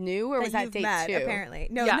knew, or was that you've date met, 2? apparently.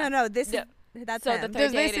 No, Yeah. no. This Yeah. is that's so him. the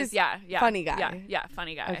There's- third date this is, is yeah, yeah. funny guy. Yeah,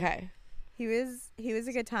 funny guy. Okay. He was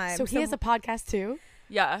a good time. So he has a podcast too?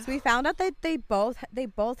 Yeah. So we found out that they both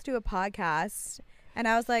do a podcast, and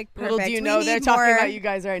I was like, perfect. Little do you we know they're need talking more. about you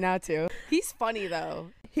guys right now too. He's funny though.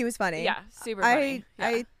 He was funny. Yeah, super funny. Yeah.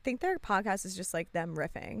 I think their podcast is just like them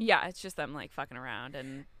riffing. Yeah, it's just them like fucking around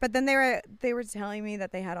and But then they were telling me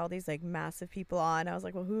that they had all these like massive people on. I was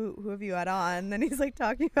like, well, who have you had on? And then he's like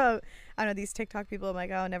talking about, I don't know, these TikTok people. I'm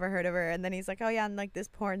like, oh, never heard of her. And then he's like, oh yeah, and like this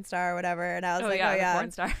porn star or whatever. And I was like, oh the yeah.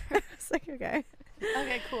 porn star. I was like, okay.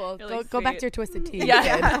 Okay, cool. Really Go back sweet. to your twisted tea.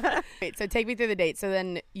 Yeah. Wait, so take me through the date. So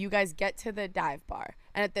then you guys get to the dive bar.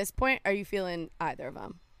 And at this point, are you feeling either of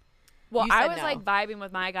them? Well, You I said was no. like vibing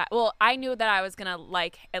with my guy. Well, I knew that I was gonna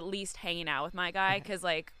like at least hanging out with my guy because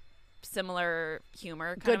like similar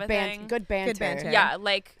humor kind of a thing. Good banter. Good banter. Yeah,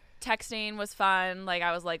 like texting was fun. Like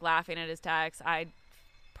I was like laughing at his texts. I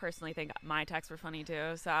personally think my texts were funny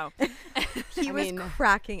too. So He I was mean-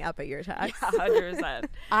 cracking up at your text. 100%.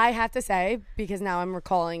 I have to say, because now I'm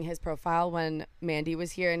recalling his profile when Mandy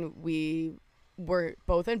was here and we were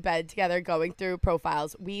both in bed together going through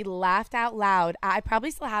profiles. We laughed out loud. I probably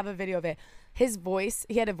still have a video of it. His voice,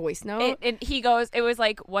 he had a voice note. And he goes, it was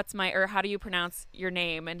like, what's my, or how do you pronounce your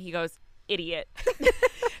name? And he goes, idiot.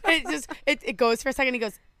 It goes for a second. He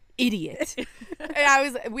goes, idiot.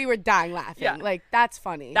 And we were dying laughing. Yeah. Like, that's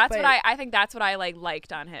funny. That's what I think that's what I like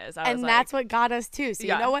liked on his. I was and like, that's what got us too. So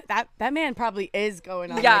Yeah. you know what? That man probably is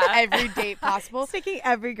going on Yeah. like every date possible. Taking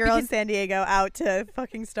every girl in San Diego out to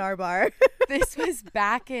fucking Star Bar. This was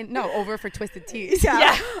back in over for Twisted Teas.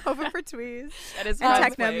 Yeah. Over for tweez. that is And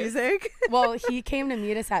Fred's techno place. music. Well, he came to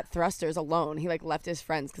meet us at Thrusters alone. He like left his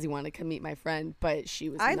friends because he wanted to come meet my friend, but she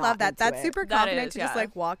was. I not love that. into That's it. super That confident is, to just yeah.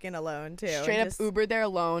 like walk in alone too. Straight and up just- Ubered there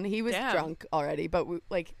alone. He was Damn. drunk already, but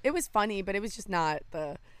like it was funny, but it was just not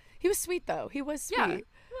the. He was sweet though. He was sweet.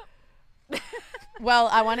 Yeah. Well,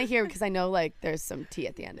 I want to hear because I know like there's some tea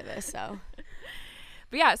at the end of this. So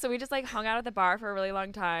But yeah, so we just like hung out at the bar for a really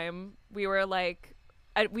long time. We were like,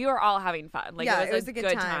 we were all having fun. Like Yeah, it was a good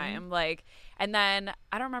time. time. Like, and then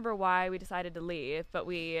I don't remember why we decided to leave, but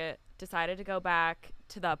we decided to go back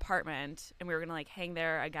to the apartment and we were gonna like hang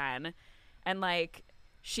there again. And like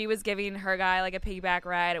she was giving her guy like a piggyback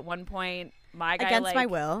ride at one point. My guy against like, my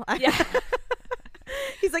will. Yeah.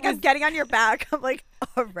 He's like, I'm getting on your back. I'm like,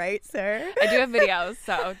 all right, sir. I do have videos,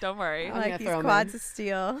 so don't worry. I'm I'm gonna like, these throw 'em quads in. of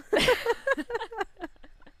steel.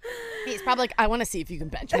 he's probably like, I want to see if you can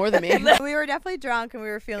bench more than me. We were definitely drunk and we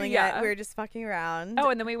were feeling Yeah. it. We were just fucking around. Oh,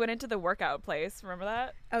 and then we went into the workout place. Remember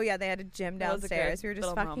that? Oh, yeah, they had a gym That was a good downstairs. We were just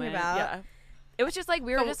little fucking moment. about. Yeah. It was just like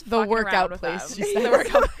we were The- just the fucking workout around with place, them. she The said.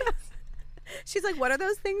 workout place. She's like, what are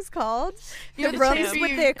those things called? You The know, rooms chains where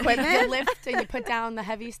with you- the equipment? you lift and you put down the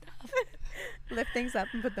heavy stuff. Lift things up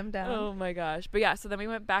and put them down. Oh my gosh. But yeah, so then we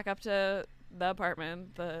went back up to the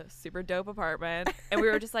apartment, the super dope apartment, and we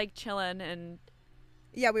were just like chilling and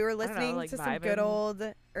Yeah, we were don't know, listening like, to some good vibing. old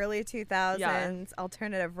early 2000s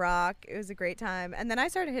alternative rock. It was a great time. And then I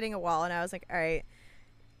started hitting a wall and I was like, all right,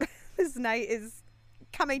 this night is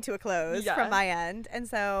coming to a close Yeah. from my end. And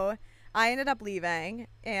so I ended up leaving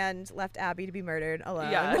and left Abby to be murdered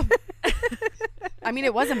alone. yeah. I mean,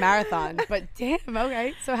 it was a marathon, but damn,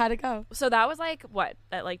 okay. So how'd it go? So that was like what,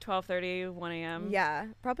 at like 12:30, 1 a.m. Yeah,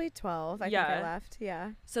 probably 12. I think I Yeah. left.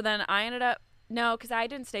 Yeah. So then I ended up because I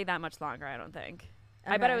didn't stay that much longer. I don't think.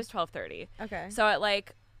 I bet Okay. it was 12:30. Okay. So at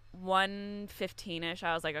like 1:15ish,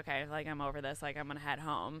 I was like, okay, like I'm over this. Like I'm gonna head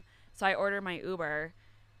home. So I ordered my Uber,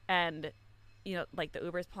 and like the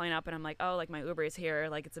Uber's pulling up, and I'm like, oh, like my Uber is here.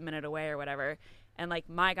 Like it's a minute away or whatever. And like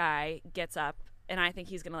my guy gets up, and I think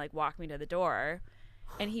he's gonna like walk me to the door,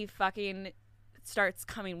 and he fucking starts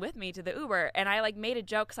coming with me to the Uber. And I like made a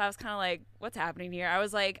joke because I was kind of like, what's happening here? I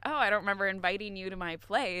was like, oh, I don't remember inviting you to my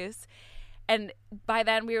place. And by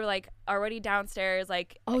then we were like already downstairs,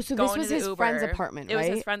 like Oh, so this going was to the his Uber. friend's apartment, It was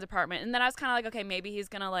right? his friend's apartment. And then I was kind of like, okay, maybe he's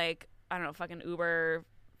gonna like, I don't know, fucking Uber.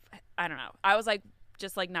 I don't know. I was like,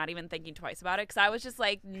 just like not even thinking twice about it because I was just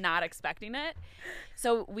like not expecting it.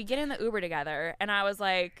 So we get in the Uber together, and I was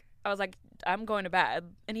like, I'm going to bed,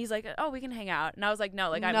 and he's like, oh, we can hang out, and I was like, no,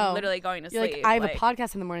 like No. I'm literally going to You're sleep. like, I have a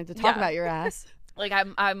podcast in the morning to talk Yeah. about your ass. Like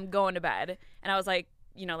I'm going to bed, and I was like,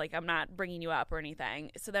 like I'm not bringing you up or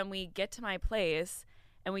anything. So then we get to my place,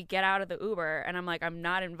 and we get out of the Uber, and I'm like, I'm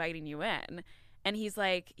not inviting you in. And he's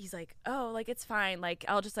like, oh, like it's fine, like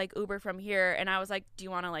I'll just like Uber from here. And I was like, do you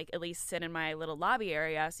want to like at least sit in my little lobby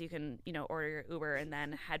area so you can order your Uber and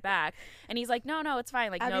then head back? And he's like, no, it's fine,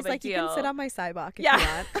 like Abby's no big like, deal. you can sit on my sidewalk if Yeah. you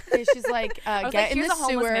want. And she's like, I was get like, in here's the a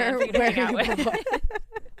homeless sewer man for you to where hang out you with.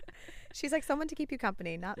 She's like, someone to keep you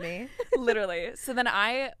company, not me. Literally. So then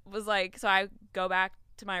I was like, so I go back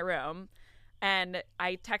to my room, and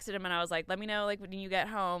I texted him, and I was like, let me know like when you get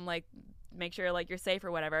home, like make sure like you're safe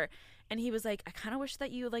or whatever. And he was like, I kind of wish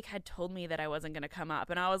that you like had told me that I wasn't gonna come up.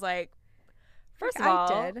 And I was like, first of I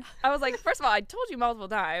all, did. I was like, first of all, I told you multiple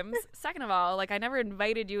times. Second of all, like I never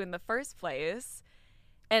invited you in the first place.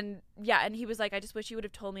 And yeah, and he was like, I just wish you would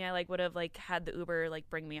have told me. I like would have like had the Uber like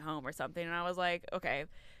bring me home or something. And I was like, okay,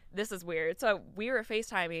 this is weird. So we were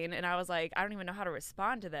FaceTiming, and I was like, I don't even know how to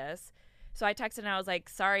respond to this. So I texted, and I was like,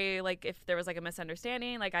 sorry, like if there was like a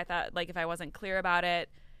misunderstanding, like I thought like if I wasn't clear about it,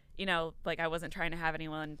 like I wasn't trying to have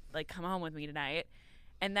anyone like come home with me tonight.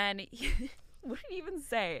 And then what did he even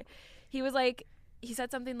say? He was like, he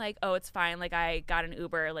said something like, oh, it's fine, like I got an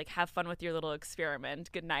Uber, like have fun with your little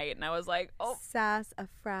experiment, good night. And I was like, oh. Sass a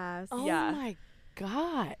frass. Oh Yeah. my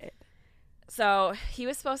God. So he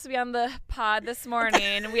was supposed to be on the pod this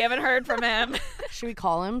morning. We haven't heard from him. Should we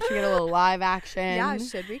call him? Should we get a little live action? Yeah,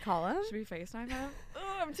 should we call him? Should we FaceTime him?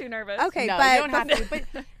 Oh, I'm too nervous. Okay, No, but, you don't but have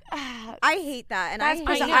to. But I hate that, and I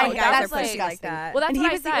That's hate I how know, guys that's are like- pushy like that. Well, that's and what he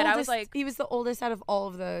I was the said. I was oldest- like, he was the oldest out of all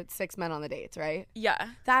of the 6 men on the dates, right? yeah.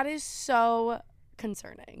 That is so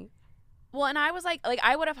concerning. Well, and I was like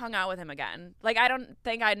I would have hung out with him again. Like I don't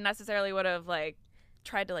think I necessarily would have like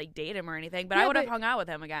tried to like date him or anything, but Yeah, I would have but hung out with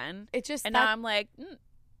him again. It just And that, now I'm like,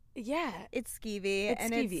 Yeah. It's skeevy. It's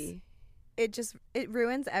and skeevy. it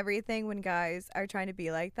ruins everything when guys are trying to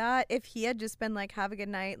be like that. If he had just been like, have a good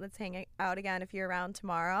night, let's hang out again if you're around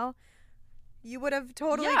tomorrow, you would have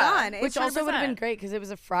totally gone. Which also would have been great because it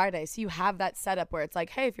was a Friday. So you have that setup where it's like,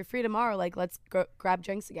 hey, if you're free tomorrow, like, let's grab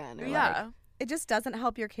drinks again. Or Yeah. It just doesn't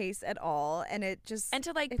help your case at all. And it just... And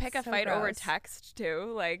to, like, it's pick a so fight over gross. text,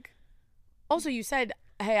 too. Like... Also, you said,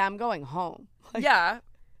 hey, I'm going home. Like, yeah.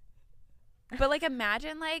 But, like,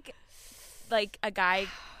 imagine, like a guy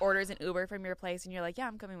orders an Uber from your place and you're like, yeah,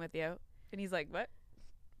 I'm coming with you. And he's like, what?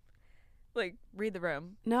 Like, read the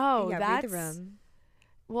room. No, Yeah, that's... read the room.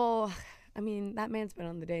 Well, I mean, that man's been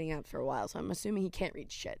on the dating app for a while, so I'm assuming he can't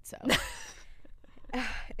read shit, so...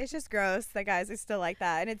 It's just gross that guys are still like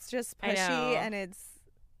that. And it's just I know. pushy. And it's...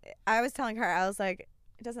 I was telling her, I was like,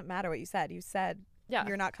 it doesn't matter what you said. You said Yeah.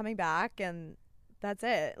 you're not coming back, and that's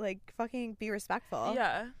it. Like, fucking be respectful.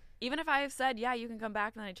 Yeah. Even if I've said, yeah, you can come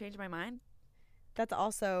back, and then I change my mind, That's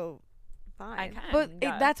also fine. I can. But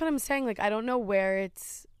yeah. that's what I'm saying. Like, I don't know where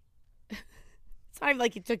it's... It's not even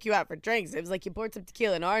like he took you out for drinks. It was like you poured some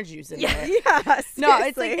tequila and orange juice in there. Yeah, No, it's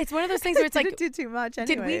seriously. like it's one of those things where it's like, Didn't do too much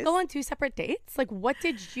anyways. did we go on 2 separate dates? Like, what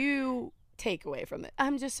did you take away from it?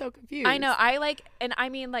 I'm just so confused. I know. I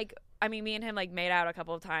mean, me and him, like, made out a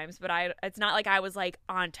couple of times, but it's not like I was, like,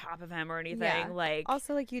 on top of him or anything. Yeah. Like,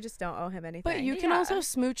 Also, like, you just don't owe him anything. But you can Yeah. also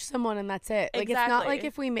smooch someone and that's it. Like, it's not Exactly. like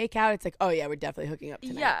if we make out, it's like, oh, yeah, we're definitely hooking up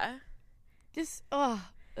tonight. yeah. Just,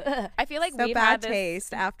 I feel like so we've bad had this.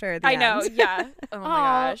 taste after the I know. end. Yeah. Oh my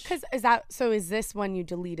gosh. Because is this when you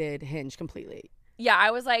deleted Hinge completely? Yeah, I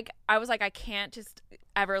was like, I can't just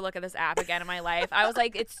ever look at this app again in my life. I was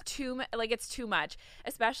like, it's too much,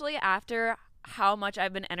 especially after how much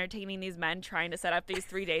I've been entertaining these men trying to set up these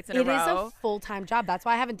 3 dates in a It is row. a full-time job. That's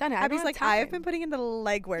why I haven't done it. I Abby's don't like, have time. I've been putting in the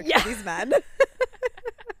legwork Yeah. for these men.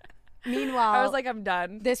 Meanwhile, I was like, I'm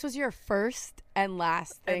done. this was your first and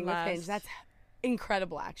last thing And with last. Hinge. That's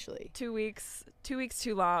incredible, actually. 2 weeks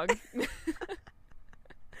too long.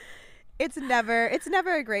 It's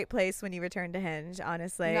never a great place when you return to Hinge,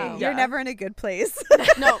 honestly. No. You're Yeah. never in a good place.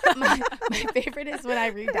 No, my favorite is when I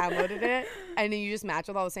re-downloaded it and then you just match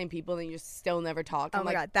with all the same people and you just still never talk. Oh I'm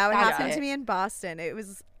my like, God. That would that's happen it. to me in Boston. It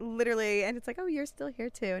was literally, and it's like, oh, you're still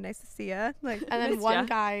here too. Nice to see you. Like, And then Missed one ya.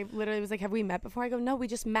 guy literally was like, have we met before? I go, no, we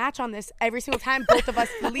just match on this every single time. Both of us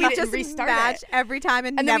delete it and just restart match it. every time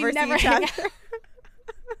and And then we never see never each hang other.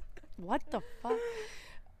 What the fuck?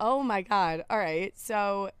 Oh my God. All right.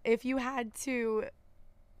 So if you had to,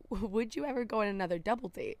 would you ever go on another double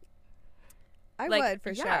date? I Like, would for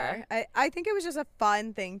yeah. sure. I think it was just a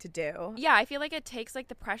fun thing to do. Yeah, I feel like it takes, like,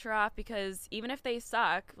 the pressure off because even if they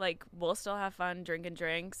suck, like, we'll still have fun drinking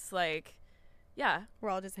drinks. Like, yeah. We're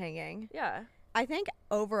all just hanging. Yeah. I think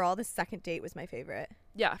overall the second date was my favorite.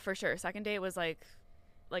 Yeah, for sure. Second date was, like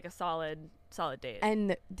a solid date.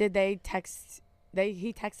 And did they text?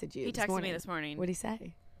 He texted you. He texted me this morning. What'd he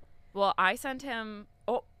say? Well, I sent him.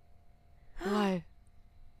 Oh, What?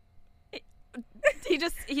 he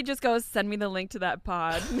just goes, send me the link to that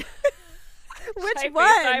pod. Which I one?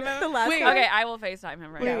 FaceTime him? The last Wait. one? Okay, I will FaceTime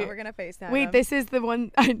him right Yeah, now. we're gonna FaceTime. Wait, him. this is the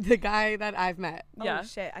one, the guy that I've met. Oh Yeah.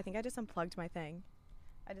 shit! I think I just unplugged my thing.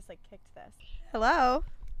 I just like kicked this. Hello.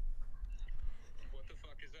 What the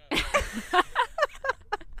fuck is that?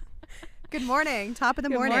 Good morning. Top of the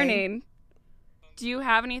Good morning. morning. Do you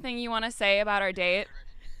have anything you want to say about our date?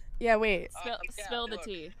 Yeah, wait. Spill the look,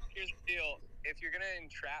 tea. Here's the deal. If you're gonna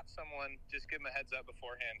entrap someone, just give them a heads up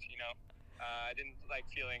beforehand. You know, I didn't like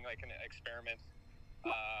feeling like an experiment.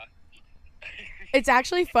 It's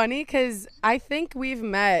actually funny because I think we've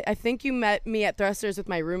met. I think you met me at Thrusters with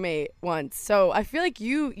my roommate once. So I feel like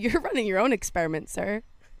you're running your own experiment, sir.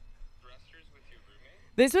 Thrusters with your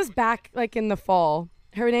roommate, This was back like in the fall.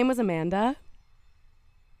 Her name was Amanda.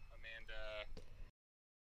 Amanda.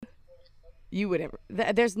 You wouldn't.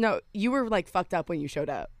 There's no. You were like fucked up when you showed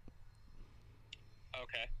up.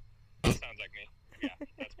 Okay, that sounds like me. Yeah,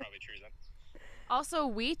 that's probably true then. Also,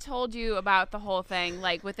 we told you about the whole thing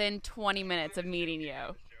like within 20 minutes of meeting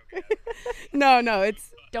you. No,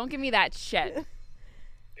 it's. Don't give me that shit.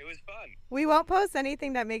 It was fun. We won't post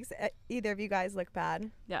anything that makes either of you guys look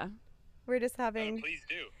bad. Yeah. We're just having. Please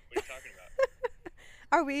do. What are you talking about?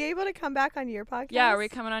 Are we able to come back on your podcast? Yeah, are we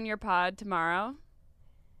coming on your pod tomorrow?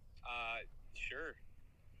 Sure.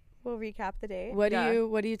 We'll recap the date. What Yeah.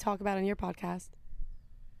 do you talk about on your podcast?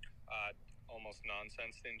 Almost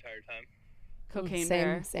nonsense the entire time. Cocaine same,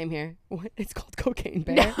 Bear. Same here. What? It's called Cocaine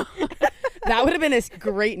Bear. That would have been a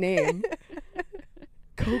great name.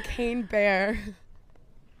 Cocaine Bear.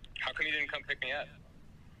 How come you didn't come pick me up?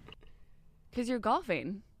 Because you're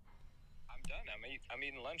golfing. I'm done. I'm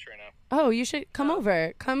eating lunch right now. Oh, you should come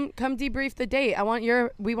over. Come debrief the date.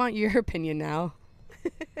 We want your opinion now.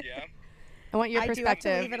 Yeah. I want your I do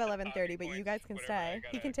perspective. have to leave at 11:30, but you guys can Whatever I stay.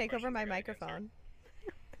 got He can take over questions my I gotta answer. microphone.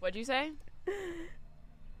 What'd you say?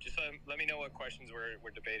 Just let me know what questions we're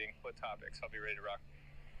debating, what topics. I'll be ready to rock.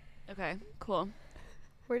 Okay, cool.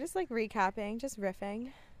 We're just like recapping, just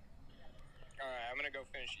riffing. All right, I'm gonna go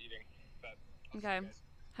finish eating. But I'll see Okay. you guys.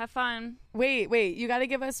 Have fun. Wait. You got to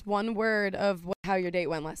give us one word of how your date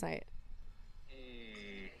went last night.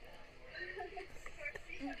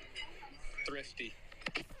 Thrifty.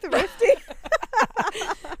 Thrifty.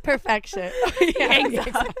 Perfection.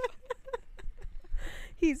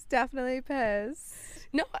 He's definitely pissed.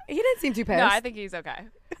 No, he didn't seem too pissed. No, I think he's okay.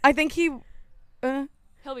 I think he.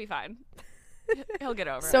 He'll be fine. He'll get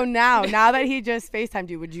over So it. now that he just FaceTimed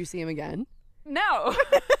you, would you see him again? No.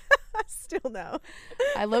 Still no.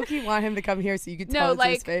 I low-key want him to come here so you could tell No, it to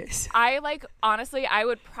his like, face. I honestly, I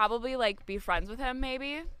would probably be friends with him.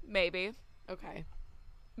 Maybe. Okay.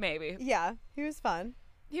 Yeah, he was fun.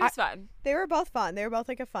 He was fun. They were both fun. They were both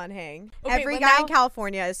like a fun hang. Okay, Every but guy now- in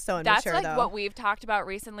California is so That's immature, though. what we've talked about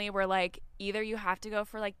recently. Where either you have to go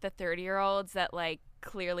for the 30-year-olds that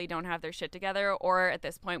clearly don't have their shit together, or at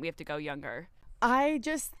this point we have to go younger.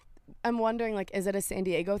 I'm wondering, is it a San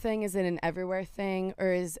Diego thing? Is it an everywhere thing?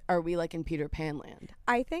 Or are we in Peter Pan land?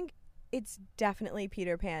 I think it's definitely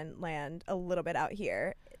Peter Pan land a little bit out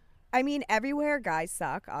here. I mean, everywhere guys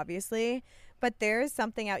suck, obviously. But there is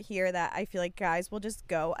something out here that I feel like guys will just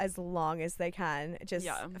go as long as they can, just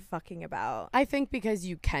fucking about. I think because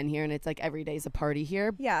you can here and it's every day's a party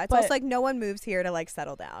here. Yeah, it's but also no one moves here to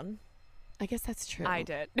settle down. I guess that's true. I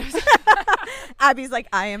did. Abby's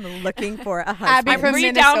I am looking for a husband. Abby I'm from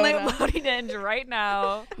re-downloading Hinge right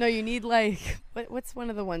now. No, you need what's one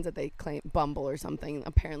of the ones that they claim, Bumble or something.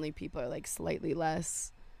 Apparently people are slightly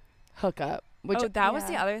less hookup. Which that was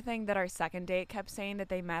the other thing that our second date kept saying, that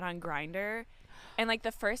they met on Grindr. And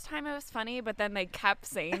the first time it was funny, but then they kept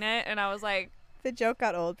saying it and I was like, The joke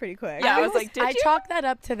got old pretty quick. Yeah, I was like, did I you? chalked that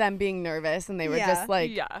up to them being nervous and they were just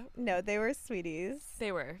yeah, No, they were sweeties.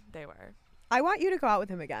 they were. I want you to go out with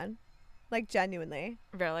him again. Genuinely.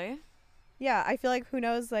 Really? Yeah, I feel who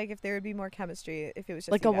knows, if there would be more chemistry if it was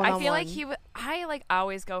just Like you a guys. one-on-one. I feel like he would. I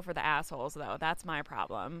always go for the assholes though. That's my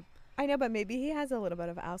problem. I know, but maybe he has a little bit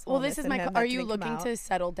of asshole. Well, this is are you looking to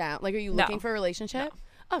settle down? Are you No. looking for a relationship?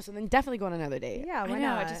 Oh, so then definitely go on another date. Yeah, why I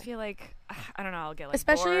know. not? I just feel I don't know. I'll get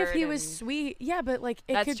Especially if bored he was and- sweet. Yeah, but it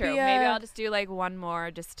That's could true. be Maybe I'll just do one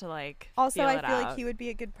more just to Also, feel I it feel out. he would be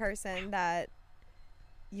a good person that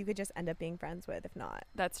you could just end up being friends with if not.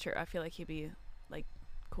 That's true. I feel he'd be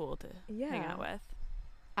cool to hang Yeah. out with.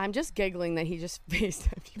 I'm just giggling that he just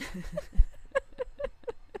FaceTimed you.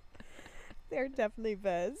 They're definitely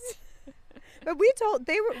biz. But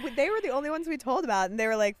they were the only ones we told about, and they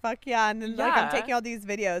were like, "Fuck yeah!" And then I'm Yeah. taking all these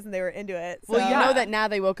videos, and they were into it. So. Well, you know Yeah. that now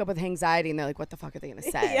they woke up with anxiety and they're like, what the fuck are they going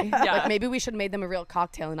to say? Yeah. Yeah. Maybe we should have made them a real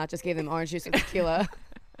cocktail and not just gave them orange juice and tequila.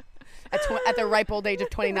 At the ripe old age of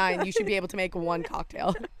 29, you should be able to make one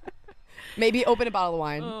cocktail. Maybe open a bottle of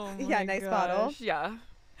wine. Oh Yeah, my nice gosh. bottle. Yeah.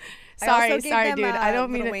 I also Sorry, gave them, dude. I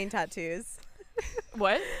don't mean Little it. Wayne tattoos.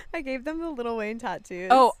 What? I gave them the Little Wayne tattoos.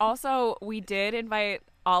 Oh, also, we did invite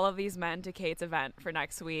all of these men to Kate's event for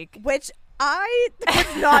next week. Which I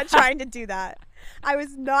was not trying to do that. I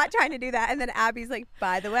was not trying to do that. And then Abby's like,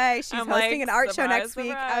 by the way, she's I'm hosting like, an art show surprise, next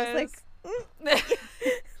week. I was like, surprise.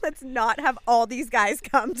 let's not have all these guys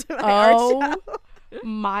come to my Oh. art show.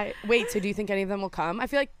 Wait, so do you think any of them will come? I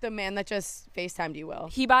feel like the man that just FaceTimed you will.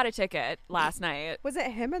 He bought a ticket last night. Was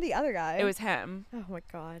it him or the other guy? It was him. Oh my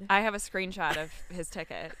god. I have a screenshot of his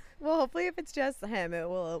ticket. Well, hopefully if it's just him, it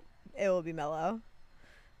will be mellow.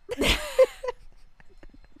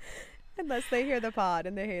 Unless they hear the pod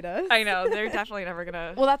and they hate us. I know. They're definitely never going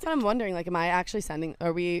to. Well, that's what I'm wondering. Am I actually sending?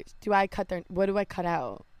 What do I cut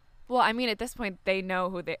out? Well, I mean, at this point, they know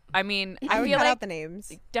who they. I mean, I I would feel cut like out the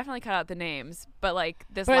names. definitely cut out the names, but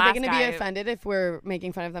this But last are they going to guy, be offended if we're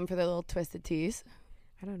making fun of them for their little twisted tees?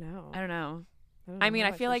 I don't know. I don't know. don't I know mean, how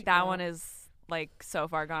I much feel we like should that cut one out. is so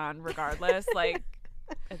far gone. Regardless,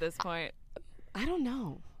 at this point, I don't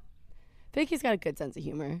know. I think he's got a good sense of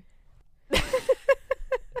humor. because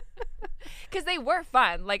they were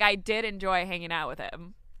fun. I did enjoy hanging out with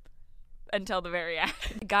him until the very end.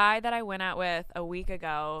 The guy that I went out with a week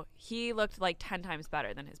ago, he looked 10 times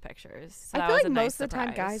better than his pictures. So I that feel was like a most nice of the time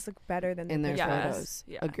surprise. guys look better than In their pictures. Yes. photos.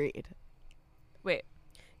 Yeah. Agreed. Wait,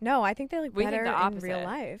 No, I think they look We think better the in real opposite.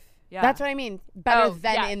 life. yeah. That's what I mean. Better Oh,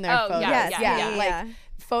 than yeah. in their Oh, photos. yeah, Yes, yeah. yeah.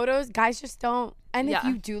 photos, guys just don't. And if Yeah.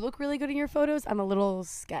 you do look really good in your photos, I'm a little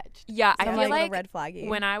sketched. Yeah, I Sounds feel a like red flaggy.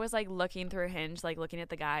 when I was like looking through Hinge, like looking at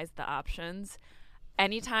the guys, the options,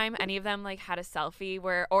 anytime any of them like had a selfie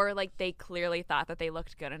or like they clearly thought that they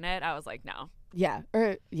looked good in it, I was like, no. Yeah.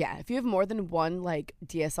 Or yeah, if you have more than one like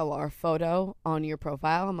DSLR photo on your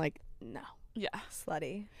profile, I'm like, no. Yeah.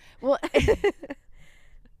 Slutty. Well,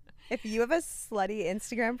 If you have a slutty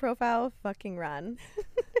Instagram profile, fucking run.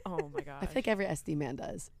 Oh my god. I feel like every SD man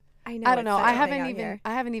does. I know. I don't know. it's I such a thing haven't out even here.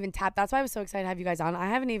 I haven't even tapped. That's why I was so excited to have you guys on. I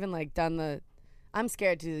haven't even like done the I'm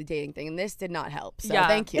scared to do the dating thing, and this did not help. So yeah,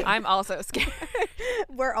 thank you. I'm also scared.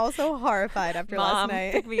 We're also horrified after Mom, last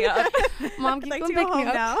night. pick me up. Mom, can Like you to come go pick me home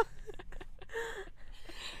up? now.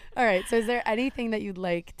 All right. So is there anything that you'd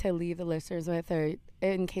like to leave the listeners with, or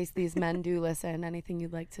in case these men do listen, anything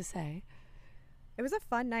you'd like to say? It was a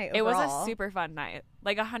fun night It was overall. a super fun night.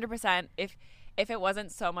 Like 100%. If it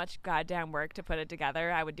wasn't so much goddamn work to put it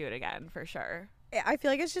together, I would do it again for sure. I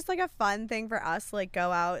feel like it's just like a fun thing for us to like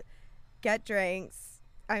go out, get drinks.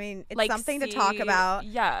 I mean, it's Like something to talk about.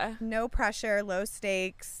 Yeah. No pressure, low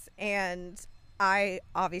stakes, and I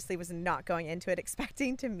obviously was not going into it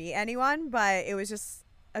expecting to meet anyone, but it was just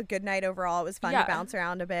a good night overall. It was fun Yeah. to bounce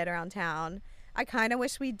around a bit around town. I kind of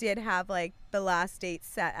wish we did have like the last date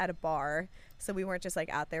set at a bar, so we weren't just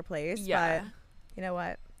like at their place. Yeah. But you know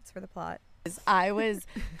what? It's for the plot. I was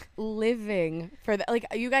living for that. Like,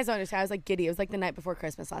 you guys don't understand. I was like giddy. It was like the night before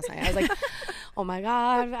Christmas last night. I was like, oh my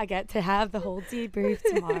God, I get to have the whole debrief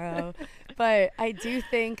tomorrow. But I do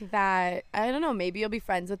think that, I don't know, maybe you'll be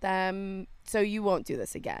friends with them. So you won't do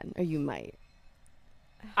this again, or you might.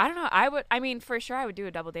 I don't know. I mean, for sure I would do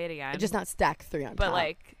a double date again. Just not stack 3 on But top.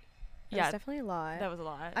 like, It was yeah, definitely a lot. that was a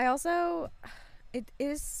lot. I also, it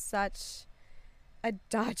is such a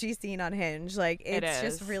dodgy scene on Hinge. Like, It it's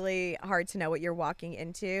just is. really hard to know what you're walking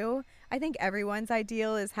into. I think everyone's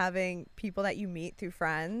ideal is having people that you meet through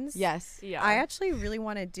friends. Yes. Yeah. I actually really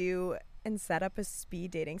want to do and set up a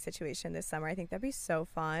speed dating situation this summer. I think that'd be so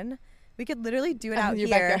fun. We could literally do it out Your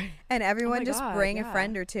here, backyard. and everyone my just God, bring a yeah.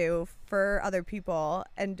 friend or two for other people,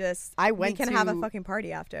 and just I we went can have a to- fucking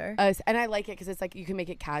party after. And I like it because it's like you can make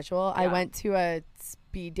it casual. I Yeah. went to a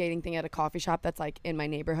speed dating thing at a coffee shop that's like in my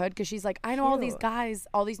neighborhood because she's like, I know all these Cute. guys,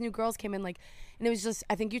 all these new girls came in, like, and it was just,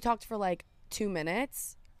 I think you talked for like 2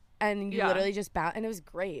 minutes and you Yeah. literally just bounced, and it was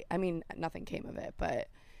great. I mean, nothing came of it, but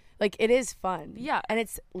like it is fun. Yeah. And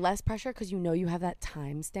it's less pressure because you know you have that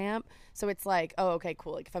timestamp. So it's like, oh, okay,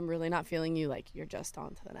 cool. Like if I'm really not feeling you, like you're just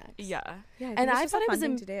on to the next. yeah. Yeah, And I it's just thought a it fun was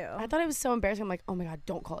thing em- to do. I thought it was so embarrassing. I'm like, oh my God,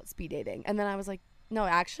 don't call it speed dating. And then I was like, no,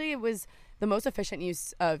 actually, it was the most efficient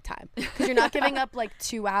use of time because you're not giving up like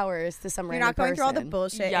 2 hours to some You're random not going through all the person.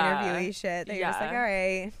 bullshit Yeah. interviewee shit. That you're just like, Yeah. all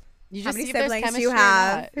right. You How just many see if there's siblings do you chemistry or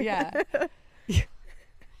have? not. Yeah.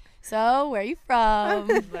 So, where are you from?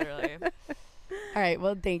 Literally. All right.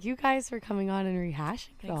 Well, thank you guys for coming on and rehashing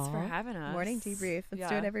it Thanks for all. having us. Morning debrief. Let's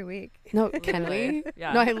do Yeah. it every week. No, can Literally. we?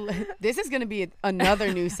 Yeah. No, this is going to be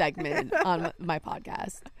another new segment on my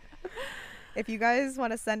podcast. If you guys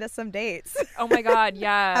want to send us some dates, Oh my God.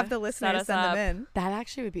 Yeah. have the Set listeners us send up. them in. That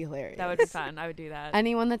actually would be hilarious. That would be fun. I would do that.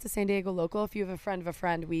 Anyone that's a San Diego local, if you have a friend of a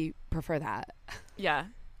friend, we prefer that. Yeah.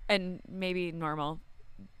 And maybe normal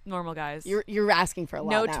guys. You're asking for a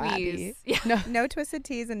lot no now, Abby. tweez. Yeah. No, No twisted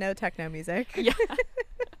teas and no techno music. Yeah.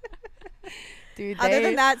 dude. Other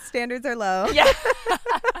than that, standards are low. Yeah.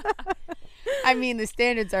 I mean, the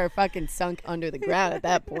standards are fucking sunk under the ground at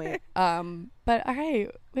that point. But all right,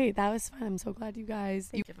 wait, that was fun. I'm so glad you guys.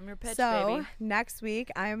 Give them your pitch, So baby. next week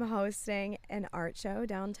I'm hosting an art show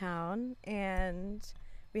downtown, and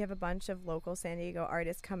we have a bunch of local San Diego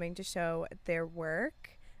artists coming to show their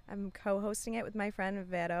work. I'm co-hosting it with my friend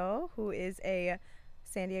Vero, who is a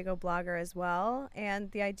San Diego blogger as well,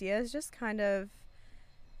 and the idea is just kind of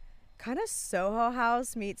Soho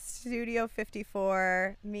House meets Studio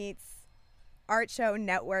 54 meets art show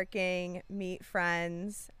networking, meet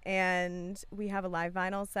friends, and we have a live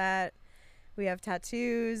vinyl set. We have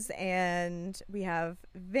tattoos, and we have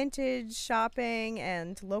vintage shopping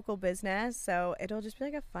and local business. So it'll just be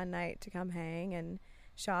like a fun night to come hang and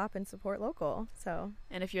shop and support local. So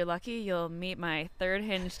And if you're lucky, you'll meet my third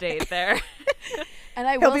Hinge date there. And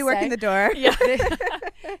I he'll will be working the say, door. Yeah.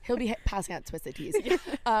 he'll be passing out twisted teas.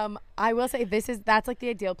 I will say that's like the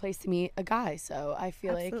ideal place to meet a guy. So I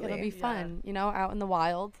feel like it'll Absolutely. be fun, you know, out in the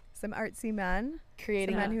wild, Some artsy men.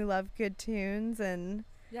 creating. Some men who love good tunes and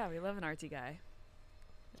Yeah, we love an artsy guy.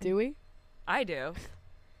 Do we? I do.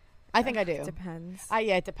 I think I do. depends.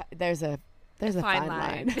 Yeah, it there's a fine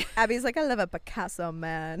line. Abby's like, I love a Picasso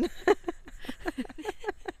man.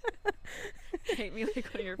 Paint me like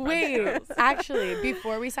one of your French Wait, girls. actually,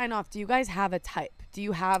 before we sign off, do you guys have a type? Do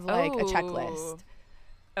you have like a Ooh. checklist?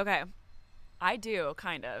 Okay. I do,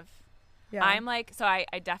 kind of. Yeah. I'm like, so I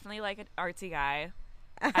definitely like an artsy guy.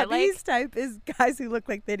 Abby's type is guys who look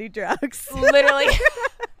like they do drugs. Literally.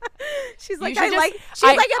 She's like, should she's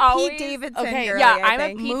I like a always- Pete Davidson Okay, girly, yeah, I I'm a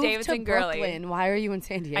think. Pete Move Davidson to girly. Brooklyn. Why are you in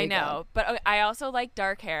San Diego? I know. But I also like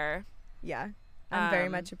dark hair. Yeah. I'm very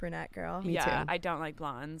Um, much a brunette girl. Me yeah, too. I don't like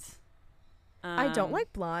blondes. I don't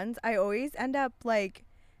like blondes. I always end up like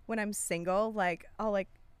when I'm single, like I'll like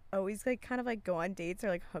always like kind of like go on dates or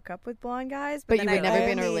like hook up with blonde guys. But then you would I never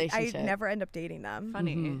be in a only- relationship. I never end up dating them.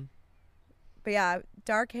 Funny. Mhm. But yeah,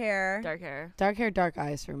 dark hair, Dark hair. Dark hair, dark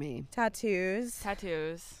eyes for me. tattoos,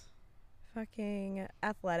 Tattoos. fucking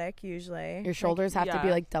athletic usually. Your shoulders have to be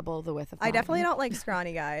yeah. like double the width of I mine. definitely don't like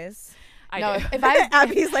scrawny guys. I No, do. if I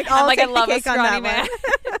Abby's like, I'm I'll like, take I love the a cake on scrawny that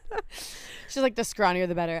man. one. She's like, the scrawnier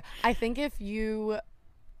the better. I think if you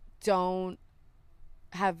don't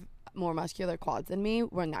have more muscular quads than me,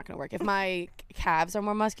 we're not gonna work. If my calves are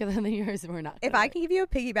more muscular than yours, we're not. If gonna I work. can give you a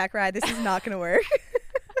piggyback ride, this is not going to work.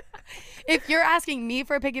 If you're asking me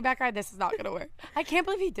for a piggyback ride, this is not gonna work. I can't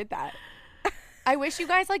believe he did that. I wish you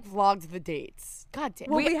guys like vlogged the dates. God damn.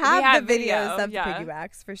 Well, We we have have the video, videos of yeah.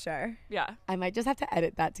 piggybacks for sure. Yeah. I might just have to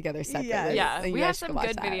edit that together separately. Yes. Yeah. and you We guys have should some watch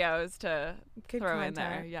good that. videos to Good throw in there.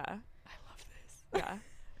 content. Yeah. I love this. Yeah.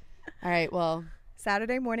 All right. Well,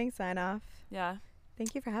 Saturday morning sign off. Yeah.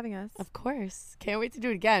 Thank you for having us. of course. Can't wait to do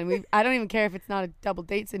it again. I don't even care if it's not a double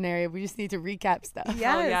date scenario. We just need to recap stuff.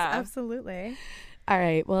 Yes, yeah. absolutely. All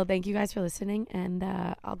right. Well, thank you guys for listening, and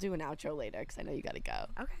I'll do an outro later because I know you got to go.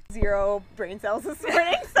 Okay. 0 brain cells this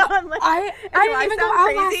morning, so I'm like, I Do I didn't even go sound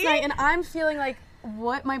out last crazy? night, and I'm feeling like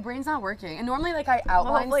what my brain's not working. And normally, like I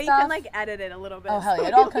outline hopefully stuff. you can like edit it a little bit. Oh hell so yeah!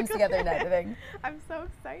 It we all look comes like- together in editing. I'm so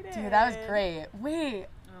excited. Dude, that was great. Wait,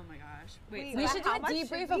 Oh my gosh. Wait, We but should do how a much debrief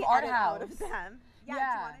should of we Art edit out of House. them? Yeah. Do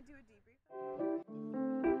Yeah. you want to do a debrief?